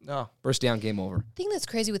move. No, First down, game over. thing that's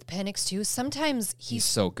crazy with Penix too. Sometimes He's he's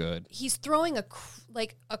so good. throwing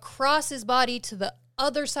across his body to the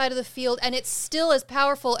other side of the field, and it's still as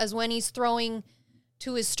powerful as when he's throwing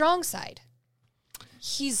to his strong side.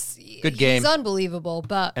 Good game. He's unbelievable,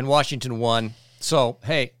 but and Washington won. So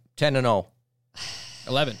hey, 10-0.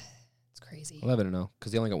 11. it's crazy. 11-0,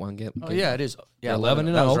 because they only got one game. Oh yeah, it is. Yeah, They're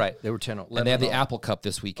 11-0. That was right. They were 10-0. And they have the 11-0. Apple Cup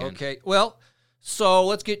this weekend. Okay, well, so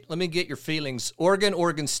let me get your feelings.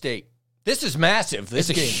 Oregon State. This is massive. This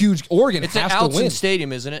It's a game. huge Oregon It's has at to win. Alton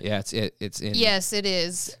Stadium, isn't it? Yeah, it's in Yes, it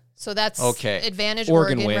is. So that's Okay. advantage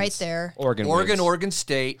Oregon Oregon wins. right there. Oregon wins. Oregon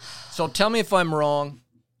State. So tell me if I'm wrong.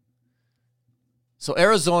 So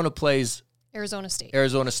Arizona plays Arizona State.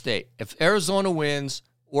 Arizona State. If Arizona wins,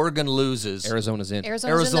 Oregon loses. Arizona's in.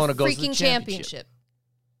 Arizona's Arizona in the goes to the freaking championship.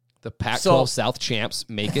 The Pac-12 So- South champs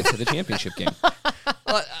make it to the championship game.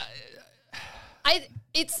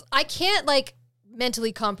 I can't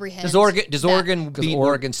mentally comprehend. Does Oregon that. beat Oregon-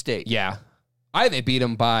 Oregon State? Yeah. They beat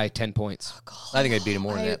them by 10 points. I think I'd beat them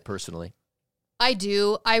more than I- that personally. I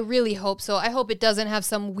do. I really hope so. I hope it doesn't have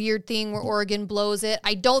some weird thing where Oregon blows it.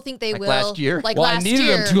 I don't think they Like will. last year? Like Well, I last needed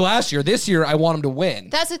year. them to last year. This year, I want them to win.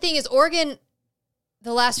 That's the thing is Oregon,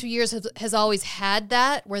 the last few years has always had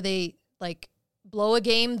that where they blow a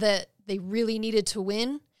game that they really needed to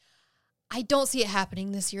win. I don't see it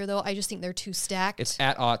happening this year though. I just think they're too stacked. It's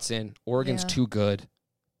at Autzen. Oregon's Yeah. too good.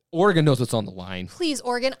 Oregon knows what's on the line. Please,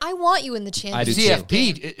 Oregon, I want you in the I do championship. too.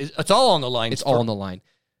 CFP, it's all on the line. It's all on the line.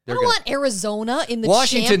 I don't want Arizona in the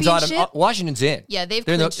Washington's championship. Washington's in. Yeah, they've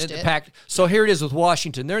They're in clinched the it. Pac. So here it is with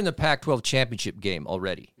Washington. They're in the Pac-12 championship game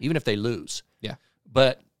already, even if they lose. Yeah.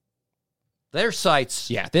 But their sights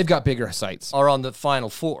Yeah, they've got bigger sights. are on the Final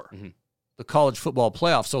Four, Mm-hmm. the college football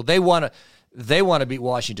playoff. So they want to beat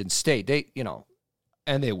Washington State.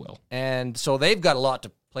 And they will. And so they've got a lot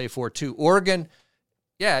to play for too. Oregon,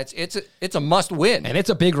 yeah, it's a must win. And it's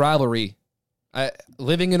a big rivalry.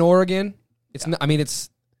 Living in Oregon, it's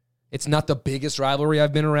It's not the biggest rivalry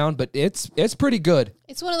I've been around, but it's pretty good.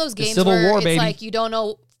 It's one of those games Civil where War, it's baby. like you don't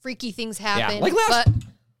know freaky things happen. like last- but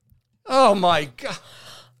Oh my God.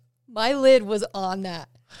 my lid was on that.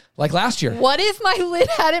 Like last year. What if my lid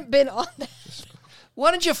hadn't been on that?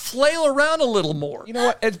 Why don't you flail around a little more? You know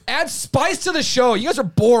what? Add spice to the show. You guys are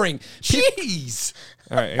boring. Jeez.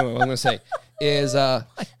 All right, anyway, what I'm going to say is Oh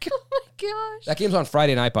my gosh. that game's on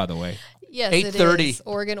Friday night, by the way. Yes, 8:30. it is.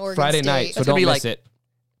 Oregon Friday State. night, so That's gonna don't be miss like- it.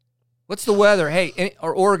 What's the weather? Hey,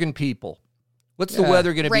 our Oregon people. What's the Yeah.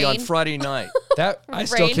 weather going to be on Rain. Friday night? That I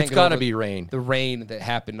still Rain. can't It's get got to over be rain. the rain that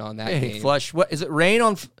happened on that Hey, game. Flush. What is it? Rain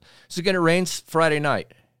on? Is it going to rain Friday night?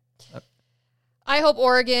 I hope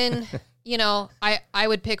Oregon, I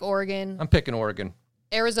would pick Oregon. I'm picking Oregon.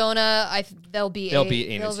 Arizona, they'll beat They'll beat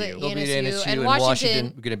NSU. They'll beat NSU and and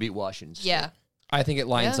Washington. We're going to beat Washington. State. Yeah. I think it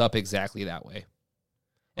lines Yeah. up exactly that way.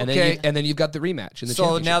 And Okay. then you've got the rematch in the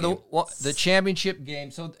So championship now game. the championship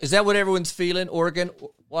game. So is that what everyone's feeling? Oregon,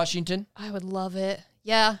 Washington. I would love it.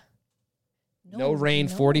 Yeah. no rain,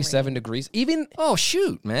 47 degrees. Even Oh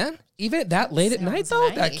shoot, man! that late at night Sounds though,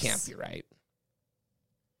 that nice. can't be right.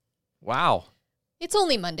 Wow, It's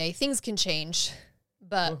only Monday. Things can change.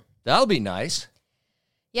 But that'll be nice.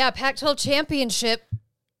 yeah, Pac-12 championship.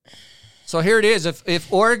 So here it is.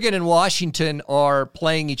 If Oregon and Washington are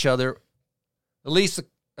playing each other, at least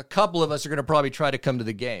a couple of us are going to probably try to come to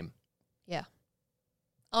the game. Yeah.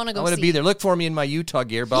 I want to I'm go going see. to be there. Look for me in my Utah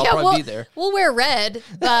gear, but I'll Yeah, probably be there. We'll wear red.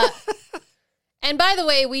 But and by the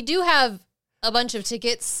way, we do have a bunch of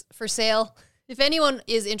tickets for sale. If anyone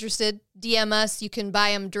is interested, DM us. You can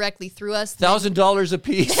buy them directly through us. $1,000 a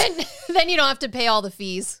piece. Then you don't have to pay all the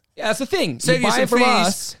fees. Yeah, that's the thing. Save you you buy some it from fees.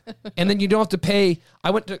 us, and then you don't have to pay.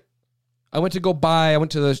 I went to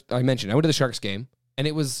the Sharks game, and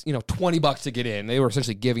it was $20 to get in. They were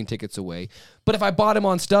essentially giving tickets away. But if I bought them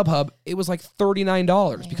on StubHub, it was like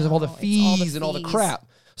 $39 because of all the know, it's all the fees and all the fees. crap.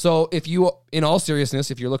 So if you, in all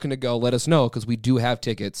seriousness, if you're looking to go, let us know because we do have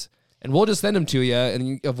tickets, and we'll just send them to you, and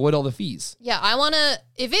you avoid all the fees. Yeah, I want to.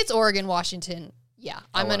 If it's Oregon, Washington, yeah,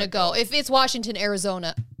 I'm going to go. If it's Washington,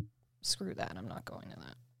 Arizona, screw that. I'm not going to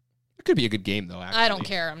that. It could be a good game though. Actually, I don't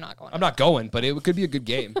care. I'm not going. I'm not going, but it could be a good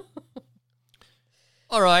game.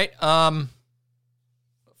 All right. I'm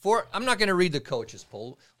not going to read the coaches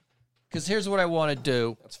poll because here's what I want to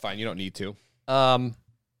do. That's fine. You don't need to.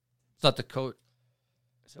 It's not the coach.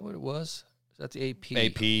 Is that what it was? Is that the AP?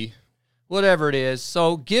 AP. Whatever it is.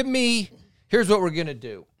 So here's what we're going to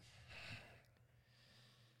do.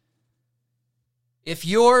 If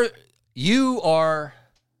you are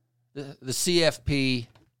the CFP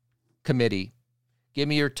committee, give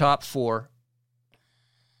me your top 4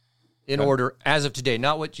 in Okay. order as of today,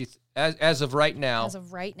 not what you as of right now. As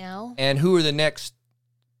of right now, And who are the next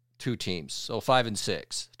 2 teams? So 5 and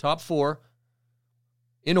 6. Top 4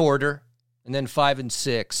 in order, and then 5 and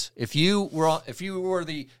 6. If you were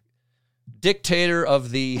the dictator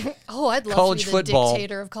of the I'd love college to be the football.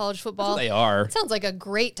 dictator of college football. They are. Sounds like a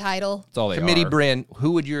great title. That's all they committee, are. Bryn,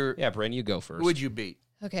 who would Bryn, you go first. who would you beat?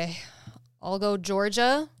 Okay, I'll go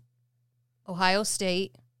Georgia, Ohio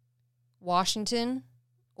State, Washington,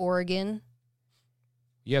 Oregon.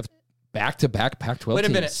 You have back-to-back Pac-12 Wait a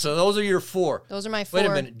teams. minute. So those are your 4. Those are my 4. Wait a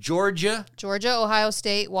minute. Georgia. Georgia, Ohio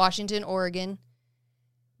State, Washington, Oregon,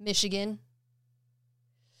 Michigan.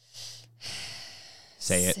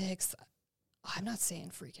 Say it. 6. I'm not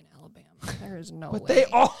saying freaking Alabama. There is no But way. they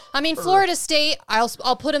all. I mean, Florida State. I'll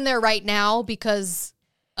put them there right now because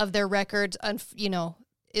of their record.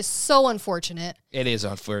 Is so unfortunate. It is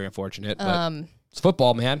very unfortunate, but His it's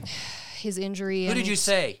football, man. injury. Who and- did you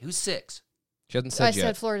say? Who's 6? She hasn't said I yet.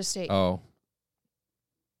 said Florida State. Oh,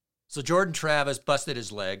 So Jordan Travis busted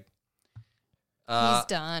his leg. He's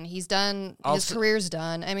done. He's done. His career's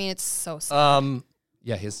done. I mean, it's so sad.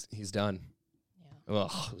 yeah, he's done. Yeah.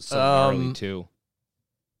 Ugh, it was so gnarly too.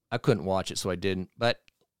 I couldn't watch it, so I didn't. But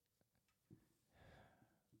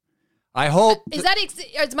I hope.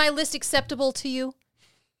 Is my list acceptable to you?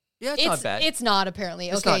 Yeah, it's not bad. It's not apparently.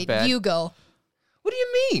 It's Okay, not bad. you go. What do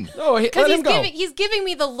you mean? Oh, Because let him go. he's giving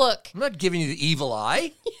me the look. I'm not giving you the evil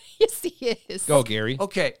eye. Yes, he is. Go, Gary.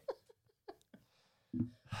 Okay.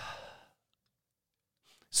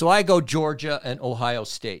 So I go Georgia and Ohio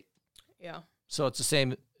State. Yeah. So it's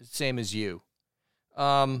the same as you.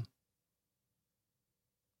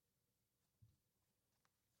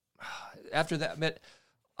 After that,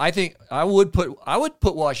 I think I would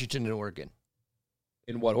put Washington and Oregon.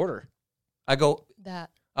 In what order? I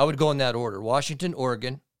would go in that order: Washington,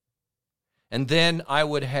 Oregon, and then I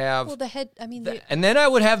would have Well, the head. I mean, and then I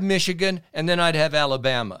would have Michigan, and then I'd have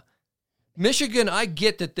Alabama. Michigan, I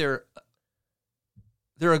get that they're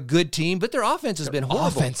they're a good team, but their offense has been horrible.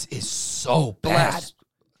 Offense is so The bad. last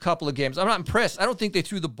couple of games. I'm not impressed. I don't think they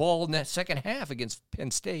threw the ball in that second half against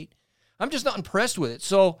Penn State. I'm just not impressed with it.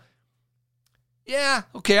 So, yeah,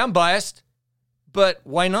 okay, I'm biased, but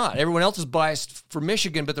why not? Everyone else is biased for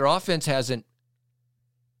Michigan, but their offense hasn't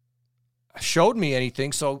showed me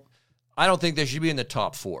anything, so I don't think they should be in the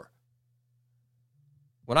top 4.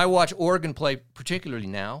 When I watch Oregon play, particularly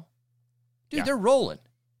now, dude, they're rolling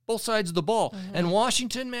both sides of the ball. Mm-hmm. And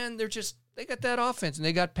Washington, man, they got that offense and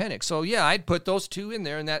they got Penix. So yeah, I'd put those 2 in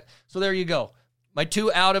there and that. So there you go. My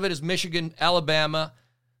 2 out of it is Michigan, Alabama.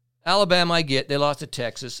 Alabama, I get. They lost to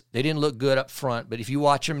Texas. They didn't look good up front, but if you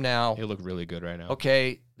watch them now, They look really good right now.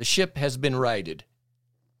 okay, the ship has been righted.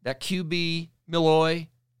 That QB, Milroy, is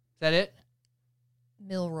that it?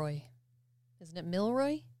 Milroy. Isn't it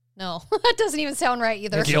Milroy? No, that doesn't even sound right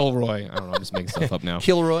either. Gilroy. I don't know. I'm just making stuff up now.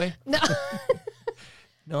 Kilroy? No.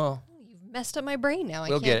 No. You've messed up my brain now.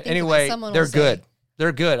 We'll I can't get it. think of what Anyway, someone they're will say. good.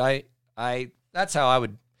 They're good. I that's how I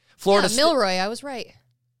would. Florida Yeah, Milroy, I was right.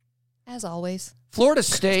 As always. Florida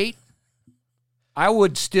State, I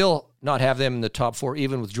would still not have them in the top 4,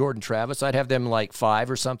 even with Jordan Travis. I'd have them like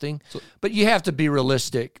 5 or something. But you have to be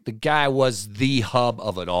realistic. The guy was the hub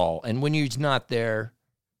of it all. And when he's not there,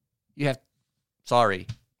 you have, sorry.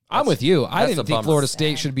 I'm with you. I that's didn't a think bummer. Florida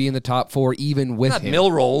State should be in the top 4 even with Not him.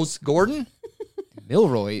 Milrose, Gordon.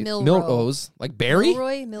 Milroy. Milrow. Milrose. Like Barry?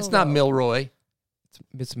 Milroy? Milroy. It's not Milroy.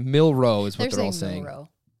 It's Milrow is what They're they're all saying saying. Milrow.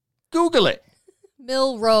 Google it.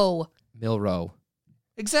 Milrow. Milrow.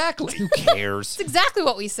 Exactly. Who cares? It's exactly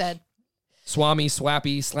what we said. Swami,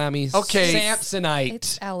 Swappy, Slammy, Okay. Samsonite.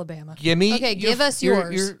 It's Alabama. Give me. Okay, give us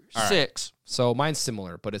your yours. All right. 6. So mine's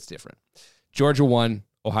similar, but it's different. Georgia 1,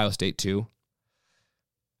 Ohio State 2.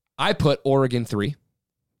 I put Oregon 3.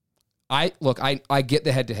 I get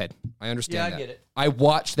the head-to-head. I understand Yeah, I that. get it. I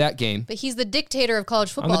watched that game. But he's the dictator of college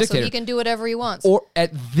the football, so dictator. he can do whatever he wants. Or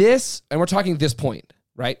at this, and we're talking this point,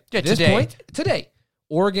 right? Yeah, this today. point, today,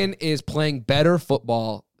 Oregon is playing better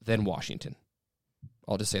football than Washington.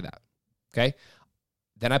 I'll just say that. Okay?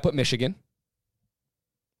 Then I put Michigan.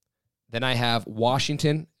 Then I have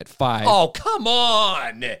Washington at 5. Oh, come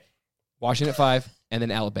on. Washington at 5, and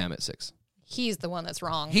then Alabama at 6. He's the one that's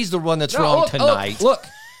wrong. He's the one that's wrong tonight. Look,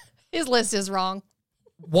 His list is wrong.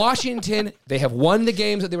 Washington, they have won the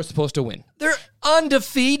games that they were supposed to win. They're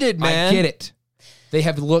undefeated, man. I get it. They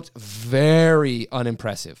have looked very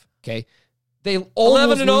unimpressive. Okay, they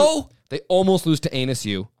 11-0? They almost lose to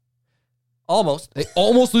ANSU. Almost. They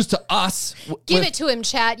almost lose to us. Give it to him,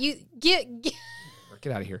 chat. You get.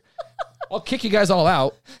 Get out of here. I'll kick you guys all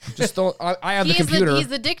out. Just don't. I have the computer. He's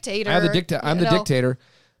the dictator. I have the dictator. I'm the dictator.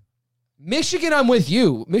 Michigan, I'm with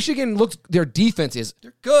you. Michigan looks. Their defense is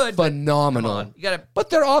They're good. but phenomenal. come on. You got to. But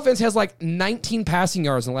their offense has like 19 passing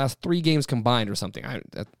yards in the last 3 games combined or something. And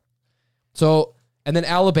then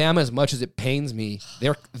Alabama, as much as it pains me,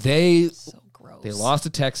 they So gross. lost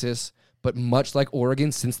to Texas, but much like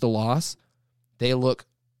Oregon since the loss, they look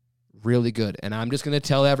really good. And I'm just going to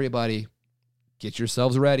tell everybody, get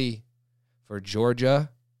yourselves ready for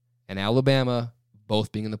Georgia and Alabama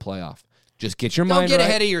both being in the playoff. Just get your Don't mind get right.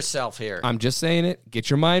 ahead of yourself here. I'm just saying it. Get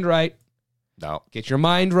your mind right. No. Get your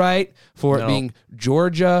mind right for it No. being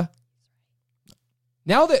Georgia.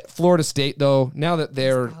 Now that Florida State, though, now that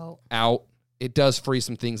they're out, it does free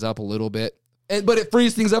some things up a little bit. But it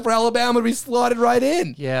frees things up for Alabama to be slotted right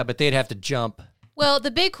in. Yeah, but they'd have to jump. Well, the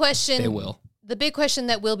big question. They will. The big question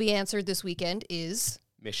that will be answered this weekend is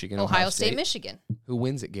Michigan, Ohio State, Michigan. Who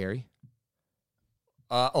wins it, Gary?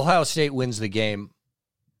 Ohio State wins the game.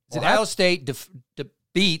 Is it Ohio State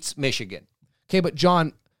beats Michigan. Okay, but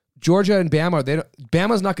John, Georgia and Bama,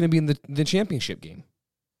 Bama's not going to be in the championship game.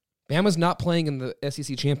 Bama's not playing in the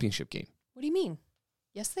SEC championship game. What do you mean?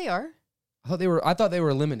 Yes, they are. I thought they were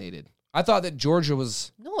eliminated. I thought that Georgia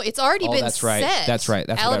was. No, it's already Oh, been that's right. set. That's right.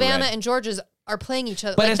 That's what I Alabama read. and Georgia are playing each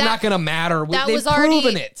other. But Like it's that- not going to matter. That They've was already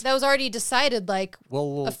proven it. That was already decided like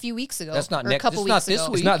Well, a few weeks ago. that's not or next- a couple it's not weeks this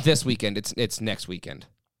ago. week. It's not this weekend. It's next weekend.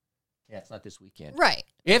 yeah, it's not this weekend. Right.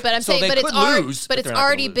 If- But I'm so saying, they but it's could already, lose, but but it's they're not gonna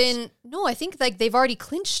already lose. been. No, I think like they've already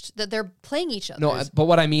clinched that they're playing each other. No, but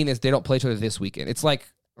what I mean is they don't play each other this weekend. It's like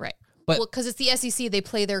right. but- Well, because it's the SEC, they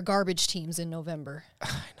play their garbage teams in November.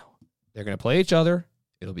 they're going to play each other.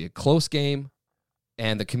 It'll be a close game,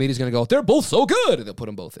 and the committee's going to go, they're both so good, and they'll put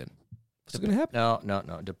them both in. What's going to happen?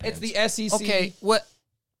 No. It depends. It's the SEC. Okay, what?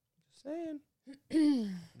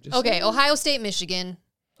 Just Okay, saying. Ohio State, Michigan.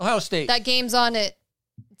 Ohio State. That game's on at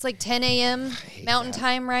it's like 10 a.m. hate Mountain that.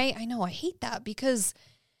 Time, right? I know, I hate that because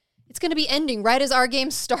it's going to be ending right as our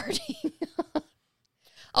game's starting.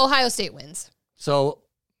 Ohio State wins. So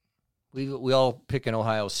We all pick an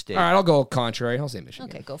Ohio State. All right, I'll go contrary. I'll say Michigan.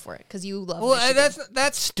 Okay, go for it, because you love Well, Michigan.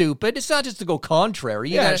 that's stupid. It's not just to go contrary.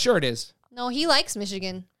 You Yeah, gotta- sure it is. No, he likes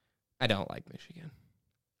Michigan. I don't like Michigan.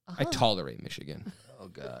 I Uh-huh. tolerate Michigan. Oh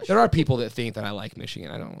gosh. There are people that think that I like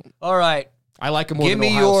Michigan. I don't. All right. I like them more Give than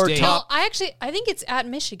me Ohio your State. top- No, I think it's at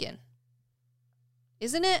Michigan.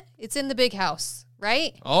 Isn't it? It's in the big house,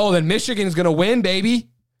 right? Oh, then Michigan's going to win, baby.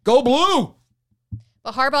 Go blue.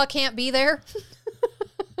 But Harbaugh can't be there.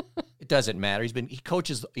 It doesn't matter. He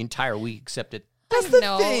coaches the entire week except it. That's the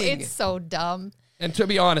No, thing. it's so dumb. And to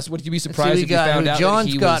be honest, would you be So surprised we if you got found out John's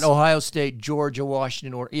that he got was... Ohio State, Georgia,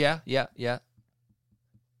 Washington, or yeah.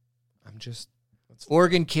 I'm just...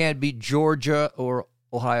 Oregon can't beat Georgia or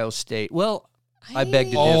Ohio State. Well, I beg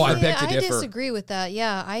to differ. Oh, I beg to differ. I disagree with that.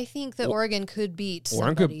 Yeah, I think that Oregon could beat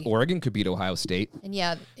somebody. Oregon could beat Ohio State. And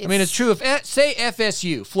yeah, I mean, it's true. If say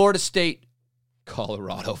FSU, Florida State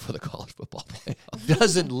Colorado for the college football playoff.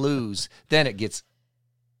 doesn't lose, then it gets.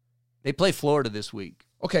 They play Florida this week.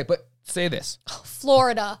 Okay, but say this.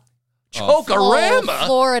 Florida. Chokorama. Oh,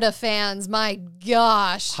 Florida fans, my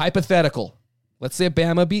gosh. Hypothetical. Let's say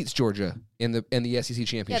Bama beats Georgia in the SEC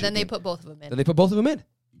championship. Yeah, then they game. put both of them in Then they put both of them in.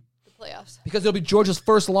 the playoffs. Because it'll be Georgia's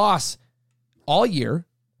first loss all year.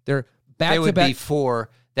 They're back They to would be back. 4.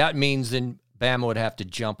 That means then Bama would have to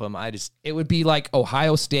jump them. It would be like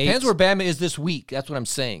Ohio State. Depends where Bama is this week. That's what I'm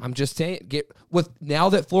saying. I'm just saying, now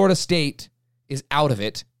that Florida State is out of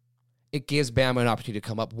it, it gives Bama an opportunity to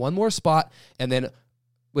come up one more spot, and then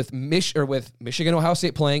with Michigan, Ohio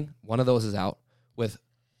State playing, one of those is out. With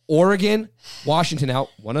Oregon, Washington out,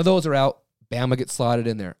 one of those are out. Bama gets slotted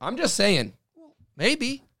in there. I'm just saying.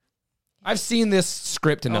 Maybe. I've seen this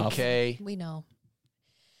script enough. Okay. We know.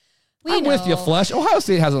 I'm with you, Flesh. Ohio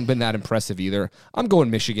State hasn't been that impressive either. I'm going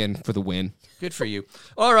Michigan for the win. Good for you.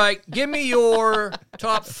 All right. Give me your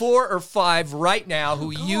top 4 or 5 right now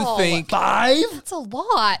who you Oh. think. 5? That's a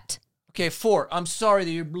lot. Okay, 4. I'm sorry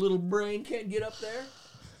that your little brain can't get up there.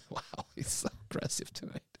 Wow, he's so aggressive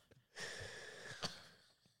tonight.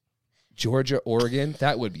 Georgia, Oregon,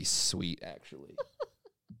 that would be sweet, actually.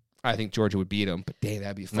 I think Georgia would beat them, but dang,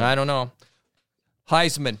 that'd be fun. I don't know.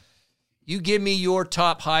 Heisman. You give me your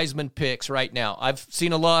top Heisman picks right now. I've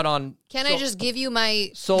seen a lot on. Can I just give you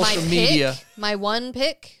my social my media. pick, my one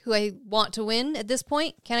pick who I want to win at this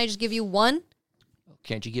point? Can I just give you one?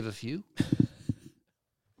 Can't you give a few?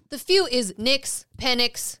 The few is Nix,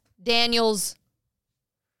 Penix, Daniels.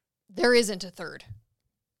 There isn't a third.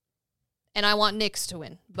 And I want Nix to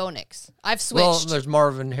win. Bo Nix. I've switched. Well, there's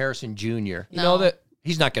Marvin Harrison Jr. You know that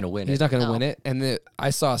He's not going to win he's it. not going to No. win it. And I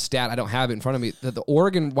saw a stat, I don't have it in front of me, that the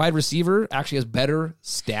Oregon wide receiver actually has better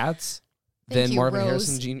stats Thank than you, Marvin Rose.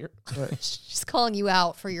 Harrison Jr. Just calling you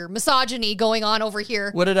out for your misogyny going on over here.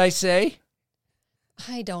 What did I say?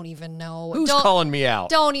 I don't even know. Who's don't, calling me out?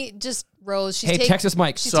 Don't just Rose. She's Hey, Texas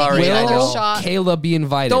Mike, she's Sorry, taking I another know. shot. Caleb be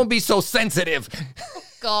invited. Don't be so sensitive.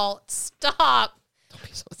 Galt, stop. Don't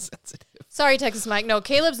be so sensitive. Sorry, Texas Mike. No,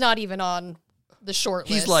 Caleb's not even on the short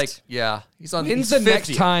He's list. like, yeah, he's on. When's he's the next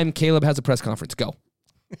 50. time Caleb has a press conference? Go.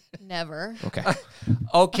 Never. Okay.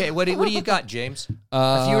 Okay, what do you got, James?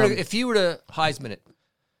 If you were to Heisman it,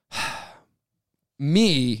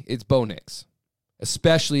 Me, it's Bo Nix,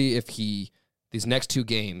 especially if these next 2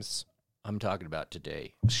 games. I'm talking about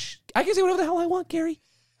today. I can say whatever the hell I want, Gary.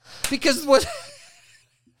 Because what?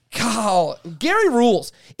 God, Gary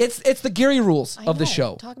rules. It's the Gary rules I of the know.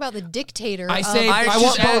 show. Talk about the dictator. I of- say I I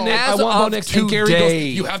want just- Bo Nix. I as want Bo of Nix, and Gary goes, today.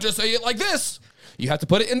 you have to say it like this. You have to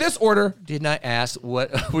put it in this order. Didn't I ask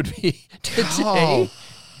what would be today? Oh,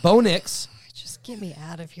 Bo Nix. Just get me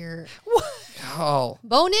out of here. Oh,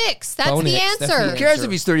 Bo Nix. That's Bo the Nix, that's the answer. Who cares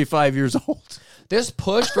if he's 35 years old? this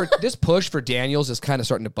push for Daniels is kind of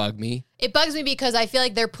starting to bug me. It bugs me because I feel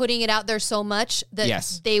like they're putting it out there so much that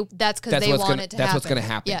Yes. that's because That's they what's want gonna- it to that's happen. what's gonna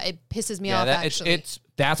happen. Yeah, it pisses me Yeah, off actually.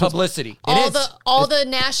 That's what's- publicity. all the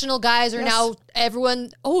national guys are Yes. now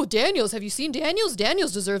everyone. Oh, Daniels, have you seen Daniels?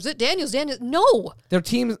 Daniels deserves it. Daniels. No, Their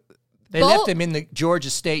team. They Bo- left him in the Georgia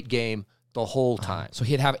State game the whole time. So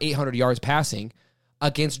he'd have 800 yards passing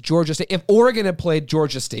against Georgia State. If Oregon had played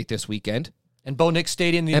Georgia State this weekend, And Bo Nix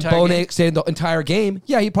stayed in the and entire Bo game. Nix stayed the entire game,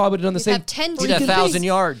 yeah, he probably would have done the He'd same. have 10 He had freaking 1,000 things.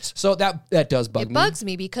 yards. So that does bug It me. bugs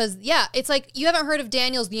me because it's like you haven't heard of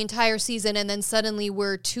Daniels the entire season, and then suddenly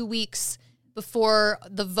we're 2 weeks before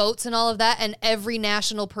the votes and all of that, and every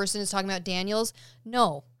national person is talking about Daniels.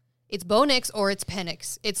 No, it's Bo Nix or it's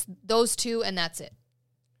Penix. It's those two, and that's it.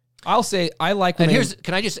 I'll say I like when And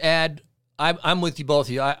can I just add? I'm with you both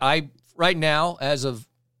of you. I right now, as of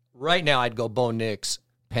right now, I'd go Bo Nix,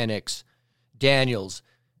 Penix, Daniels,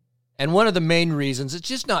 and one of the main reasons it's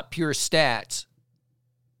just not pure stats.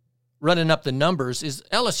 running up the numbers, is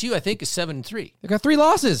LSU, I think, is 7-3. They got 3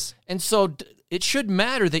 losses. And so it should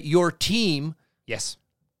matter that your team, Yes.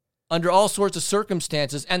 under all sorts of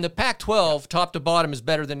circumstances, and the Pac-12, top to bottom, is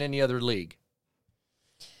better than any other league.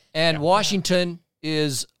 And Washington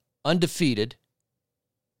is undefeated,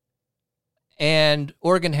 and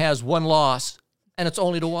Oregon has 1 loss, and it's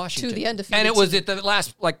only to Washington. To the undefeated And it was team. at the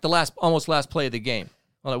last play of the game.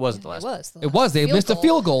 Well, it wasn't the last. It was. They missed a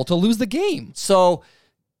field goal to lose the game. So,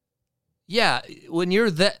 yeah, when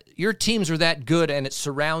your teams are that good and it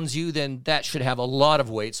surrounds you, then that should have a lot of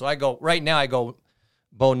weight. So I go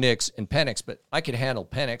Bo Nix and Penix, but I could handle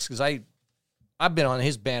Penix because I've been on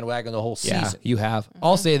his bandwagon the whole Yeah, season. you have.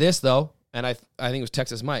 I'll say this, though, and I think it was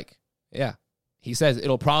Texas Mike. Yeah. He says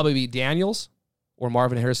it'll probably be Daniels or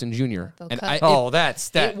Marvin Harrison Jr. They'll And cut.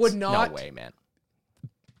 That's it would not- no way, man.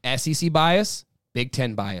 SEC bias, Big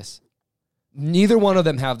Ten bias. Neither one of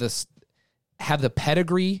them have the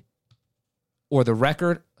pedigree or the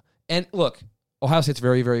record. And look, Ohio State's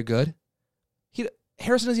very, very good.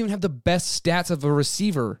 Harrison doesn't even have the best stats of a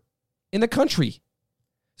receiver in the country.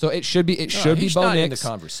 So it should be He's Bo not Nix. in the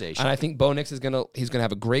conversation. And I think Bo Nix is gonna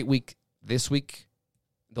have a great week this week.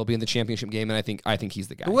 They'll be in the championship game, and I think he's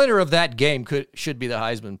the guy. The winner of that game should be the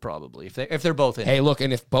Heisman probably if they're both in. Hey, look,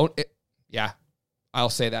 and if I'll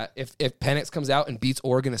say that if Penix comes out and beats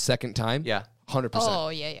Oregon a second time, Yeah. 100%, Oh,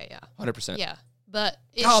 yeah. 100%. Yeah. But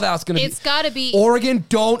That's gonna be. it's got to be Oregon,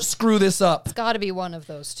 don't screw this up. it's got to be one of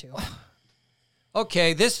those two.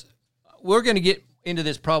 Okay, we're going to get into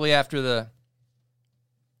this probably in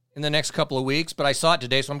the next couple of weeks, but I saw it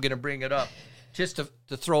today, so I'm going to bring it up just to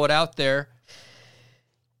throw it out there.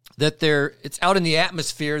 That it's out in the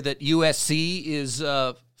atmosphere that USC is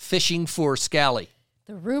fishing for Scally.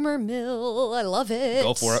 The rumor mill, I love it.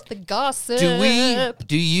 Go for it. The gossip.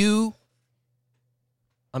 Do you?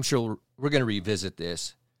 I'm sure we're going to revisit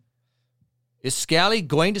this. Is Scally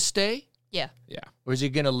going to stay, Yeah, or is he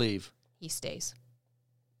going to leave? he stays.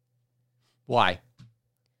 Why?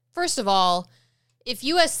 First of all, if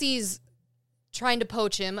USC's trying to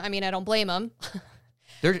poach him, I mean, I don't blame him.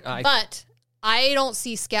 But I don't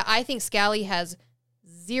see I think Scally has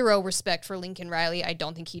zero respect for Lincoln Riley. I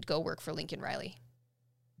don't think he'd go work for Lincoln Riley.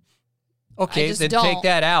 Okay, just then don't. take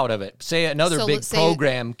that out of it. Say another So big let's say-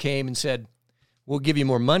 program came and said, we'll give you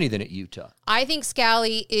more money than at Utah. I think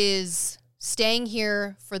Scally is staying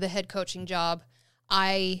here for the head coaching job.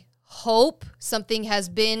 I hope something has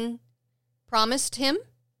been promised him.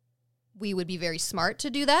 We would be very smart to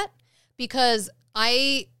do that because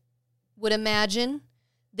I would imagine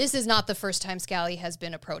this is not the first time Scally has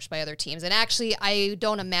been approached by other teams. And actually, I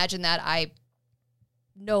don't imagine that. I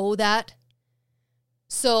know that.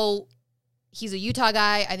 So he's a Utah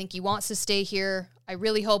guy. I think he wants to stay here. I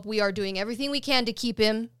really hope we are doing everything we can to keep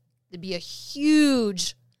him. It'd be a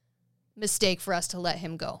huge mistake for us to let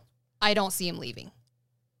him go. I don't see him leaving.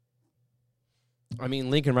 I mean,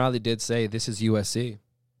 Lincoln Riley did say this is USC.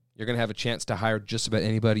 You're going to have a chance to hire just about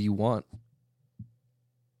anybody you want.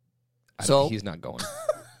 So- he's not going.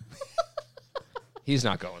 He's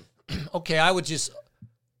not going. Okay, I would just...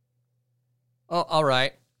 Oh, all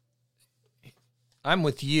right. I'm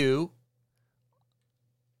with you.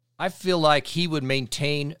 I feel like he would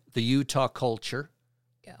maintain the Utah culture.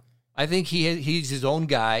 Yeah. I think he's his own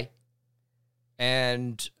guy.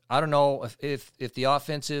 And I don't know if the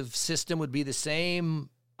offensive system would be the same.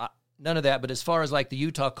 None of that. But as far as like the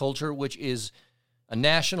Utah culture, which is a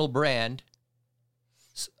national brand,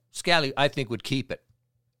 Scally, I think, would keep it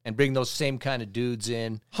and bring those same kind of dudes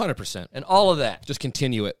in 100%. and all of that. Just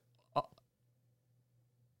continue it.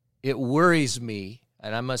 It worries me,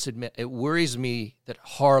 and I must admit, it worries me that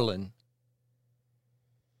Harlan,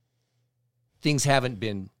 things haven't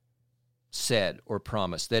been said or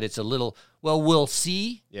promised, that it's a little, well, we'll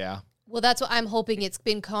see. Yeah. Well, that's what I'm hoping. It's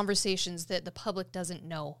been conversations that the public doesn't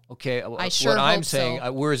know. Okay, I sure what I'm hope saying, so.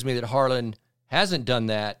 it worries me that Harlan hasn't done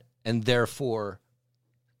that, and therefore,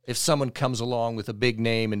 if someone comes along with a big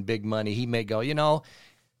name and big money, he may go,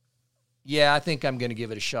 yeah, I think I'm going to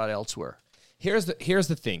give it a shot elsewhere. Here's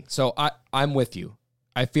the thing. So I'm with you.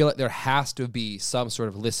 I feel like there has to be some sort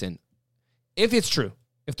of listen. If it's true,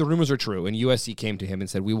 if the rumors are true, and USC came to him and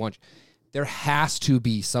said, we want you, there has to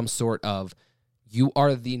be some sort of, you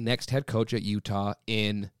are the next head coach at Utah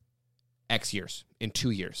in X years, in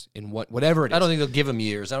 2 years, in whatever it is. I don't think they'll give him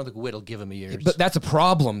years. I don't think Witt will give him years. But that's a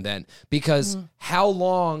problem then, because how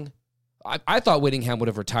long? I thought Whittingham would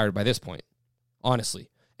have retired by this point, honestly.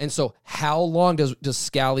 And so how long does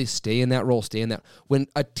Scally stay in that role, when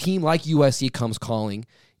a team like USC comes calling,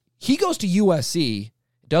 he goes to USC,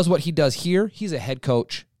 does what he does here, he's a head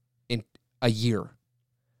coach in a year.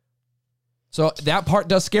 So that part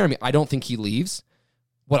does scare me. I don't think he leaves.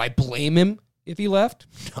 Would I blame him if he left?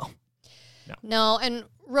 No, and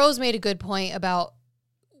Rose made a good point about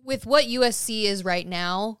with what USC is right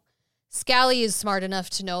now, Scally is smart enough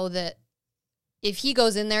to know that if he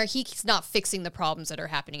goes in there, he's not fixing the problems that are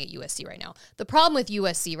happening at USC right now. The problem with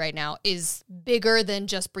USC right now is bigger than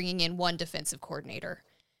just bringing in one defensive coordinator.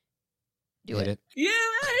 Do it.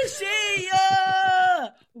 USC,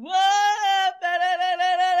 what?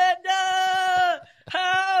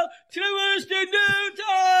 How to Western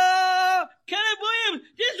Utah? Caleb Williams,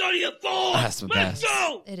 this is only a 4. That's the best. Let's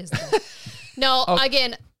go. It is the best. No,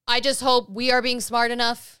 again, I just hope we are being smart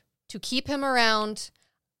enough to keep him around.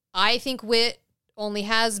 I think Witt only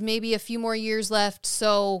has maybe a few more years left,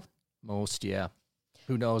 so Most, yeah.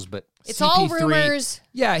 Who knows? But it's all CP3 rumors.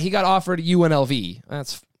 Yeah, he got offered UNLV.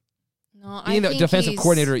 That's No, being I the think defensive he's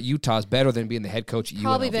coordinator at Utah is better than being the head coach at UNLV.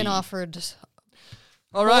 probably been offered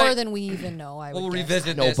all more right, than we even know. I would we'll guess.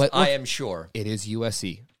 revisit No, this. but I look- am sure. It is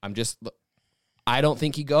USC. I don't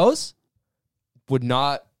think he goes. Would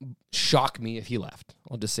not shock me if he left.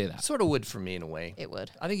 I'll just say that. Sort of would for me in a way. It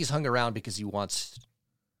would. I think he's hung around because he wants.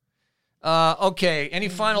 Okay. Any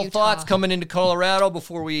final Utah. thoughts coming into Colorado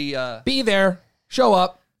before we? Be there. Show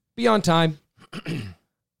up. Be on time.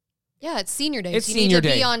 Yeah, it's senior day. It's so you senior need to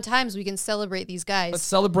day. be on time so we can celebrate these guys. Let's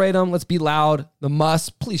celebrate them. Let's be loud. The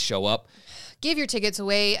must. Please show up. Give your tickets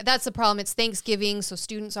away. That's the problem. It's Thanksgiving, so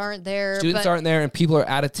students aren't there. Students but, aren't there and people are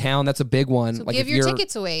out of town. That's a big one. So Like give if your you're-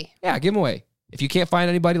 tickets away. Yeah, give them away. If you can't find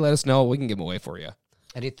anybody, let us know. We can give them away for you.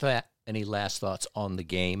 Any last thoughts on the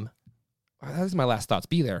game? That is my last thoughts.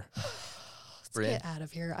 Be there. Let's get out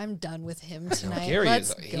of here. I'm done with him tonight. Gary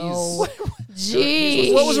Let's is- go.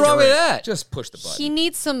 Jeez. What was wrong with that? Just push the button. He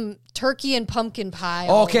needs some turkey and pumpkin pie.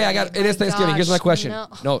 Okay, I already. got it. Is My Thanksgiving. Here's my gosh, question. no.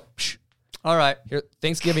 No, shh. All right. Here,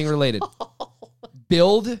 Thanksgiving related.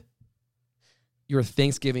 Build your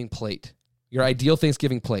Thanksgiving plate. Your ideal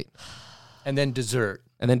Thanksgiving plate. And then dessert.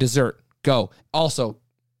 And then dessert. Go. Also,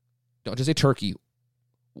 don't just say turkey.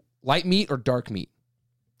 Light meat or dark meat?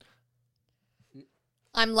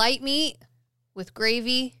 I'm light meat with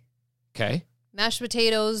gravy, Okay. mashed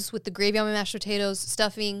potatoes with the gravy on my mashed potatoes,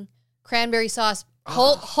 stuffing, cranberry sauce,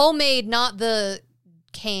 Ah. homemade, not the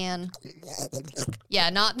can. Yeah,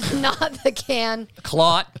 not the can.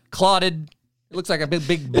 Clotted. It looks like a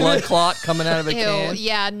big blood clot coming out of a Ew, can.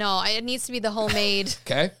 yeah, no, it needs to be the homemade.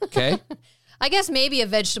 Okay. Okay. I guess maybe a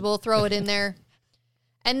vegetable, throw it in there.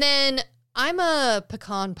 And then I'm a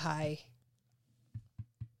pecan pie.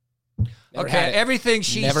 Never Okay, had it. everything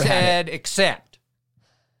she Never had said except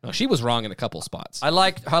No, she was wrong in a couple spots. I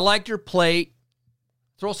liked your plate.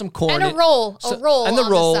 Throw some corn And a in- roll. So- A roll. and the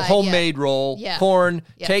on roll, side, homemade roll, Yeah. corn.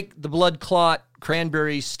 Yeah. Take the blood clot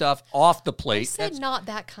cranberry stuff off the I plate. said not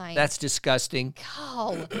that kind. That's disgusting.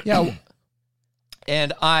 Oh, Yeah.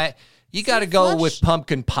 And you got to go flush? with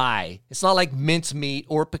pumpkin pie. It's not like mincemeat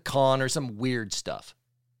or pecan or some weird stuff.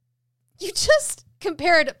 you just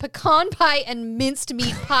compared pecan pie and minced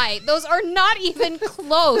meat pie. Those are not even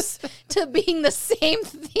close to being the same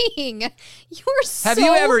thing. You're so Have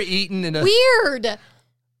you ever eaten in a? weird.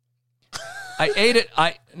 I ate it.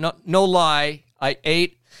 No lie. I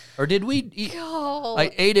ate, or did we eat? Oh,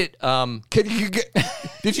 I ate it.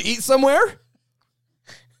 Did you eat somewhere?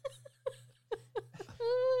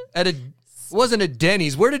 At a wasn't a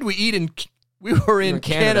Denny's. Where did we eat in? We were in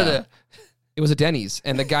Canada. It was a Denny's,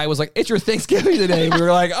 and the guy was like, "It's your Thanksgiving today." We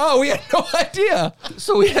were like, "Oh, we had no idea."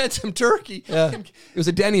 So we had some turkey. Yeah, it was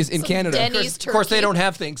a Denny's in Canada. Denny's Of course, they turkey. don't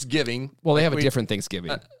have Thanksgiving. Well, they have a We- different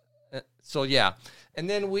Thanksgiving. So yeah, and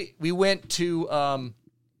then we went to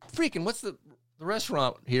freaking what's the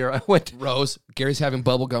restaurant here? I went to, Rose, Gary's having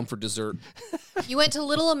bubble gum for dessert. You went to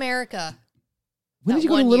Little America. When That did you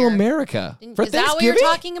go to one Little year. America for Is that what you're Thanksgiving?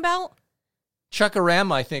 talking about?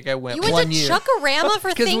 Chuckarama. I think I went. You went one to year. Chuckarama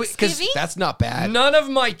for 'Cause Thanksgiving? That's not bad. None of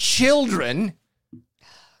my children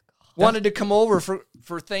wanted to come over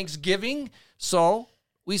for Thanksgiving, so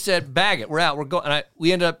we said, "Bag it, we're out, we're going." And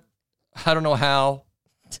we ended up, I don't know how.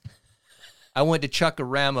 I went to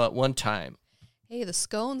Chuckarama at one time. Hey, the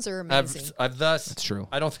scones are amazing. I've thus. That's true.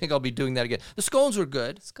 I don't think I'll be doing that again. The scones were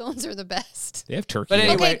good. Scones are the best. They have turkey. But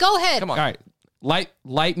anyway, Okay, go ahead. Come on. All right,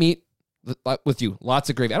 light meat with you. Lots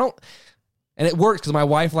of gravy. And it works because my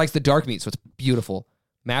wife likes the dark meat, so it's beautiful.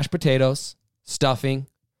 Mashed potatoes, stuffing.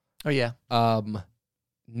 Oh yeah.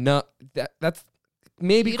 No, that's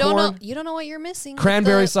maybe You corn. don't know. You don't know what you're missing. with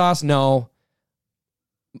Cranberry the- sauce, no.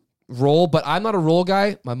 Roll, but I'm not a roll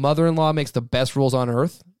guy. My mother-in-law makes the best rolls on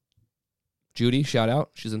earth. Judy, shout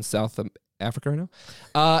out. She's in South Africa right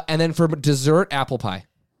now. And then for dessert, apple pie.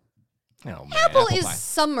 Oh, man. Apple Apple is pie.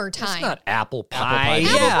 summertime. It's not apple pie. pie. Yeah.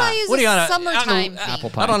 Apple pie is What are you a on a summertime thing. Apple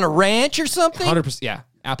pie. Out on a ranch or something? 100%. Yeah,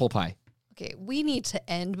 apple pie. Okay, we need to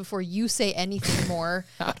end before you say anything more.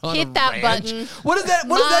 on Hit a that ranch? button. What does that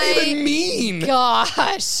My even mean?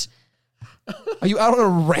 Gosh. Are you out on a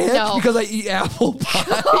ranch No. because I eat apple pie?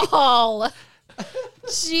 Oh.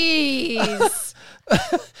 Jeez.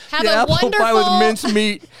 Have Yeah, a apple wonderful pie with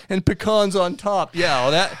mincemeat and pecans on top. Yeah,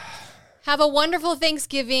 well, that. Have a wonderful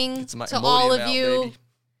Thanksgiving It's my to all Imodium of out, you. baby.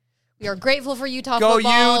 We are grateful for Utah Go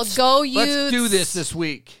football. Utes. Go Utes. Let's do this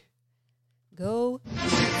week. Go.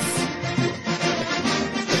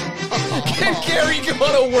 Can Gary go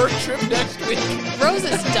on a work trip next week? Rose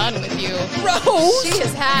is done with you. Rose? She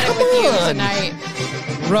has had it with you on. tonight.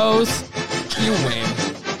 Rose, you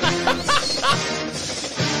win.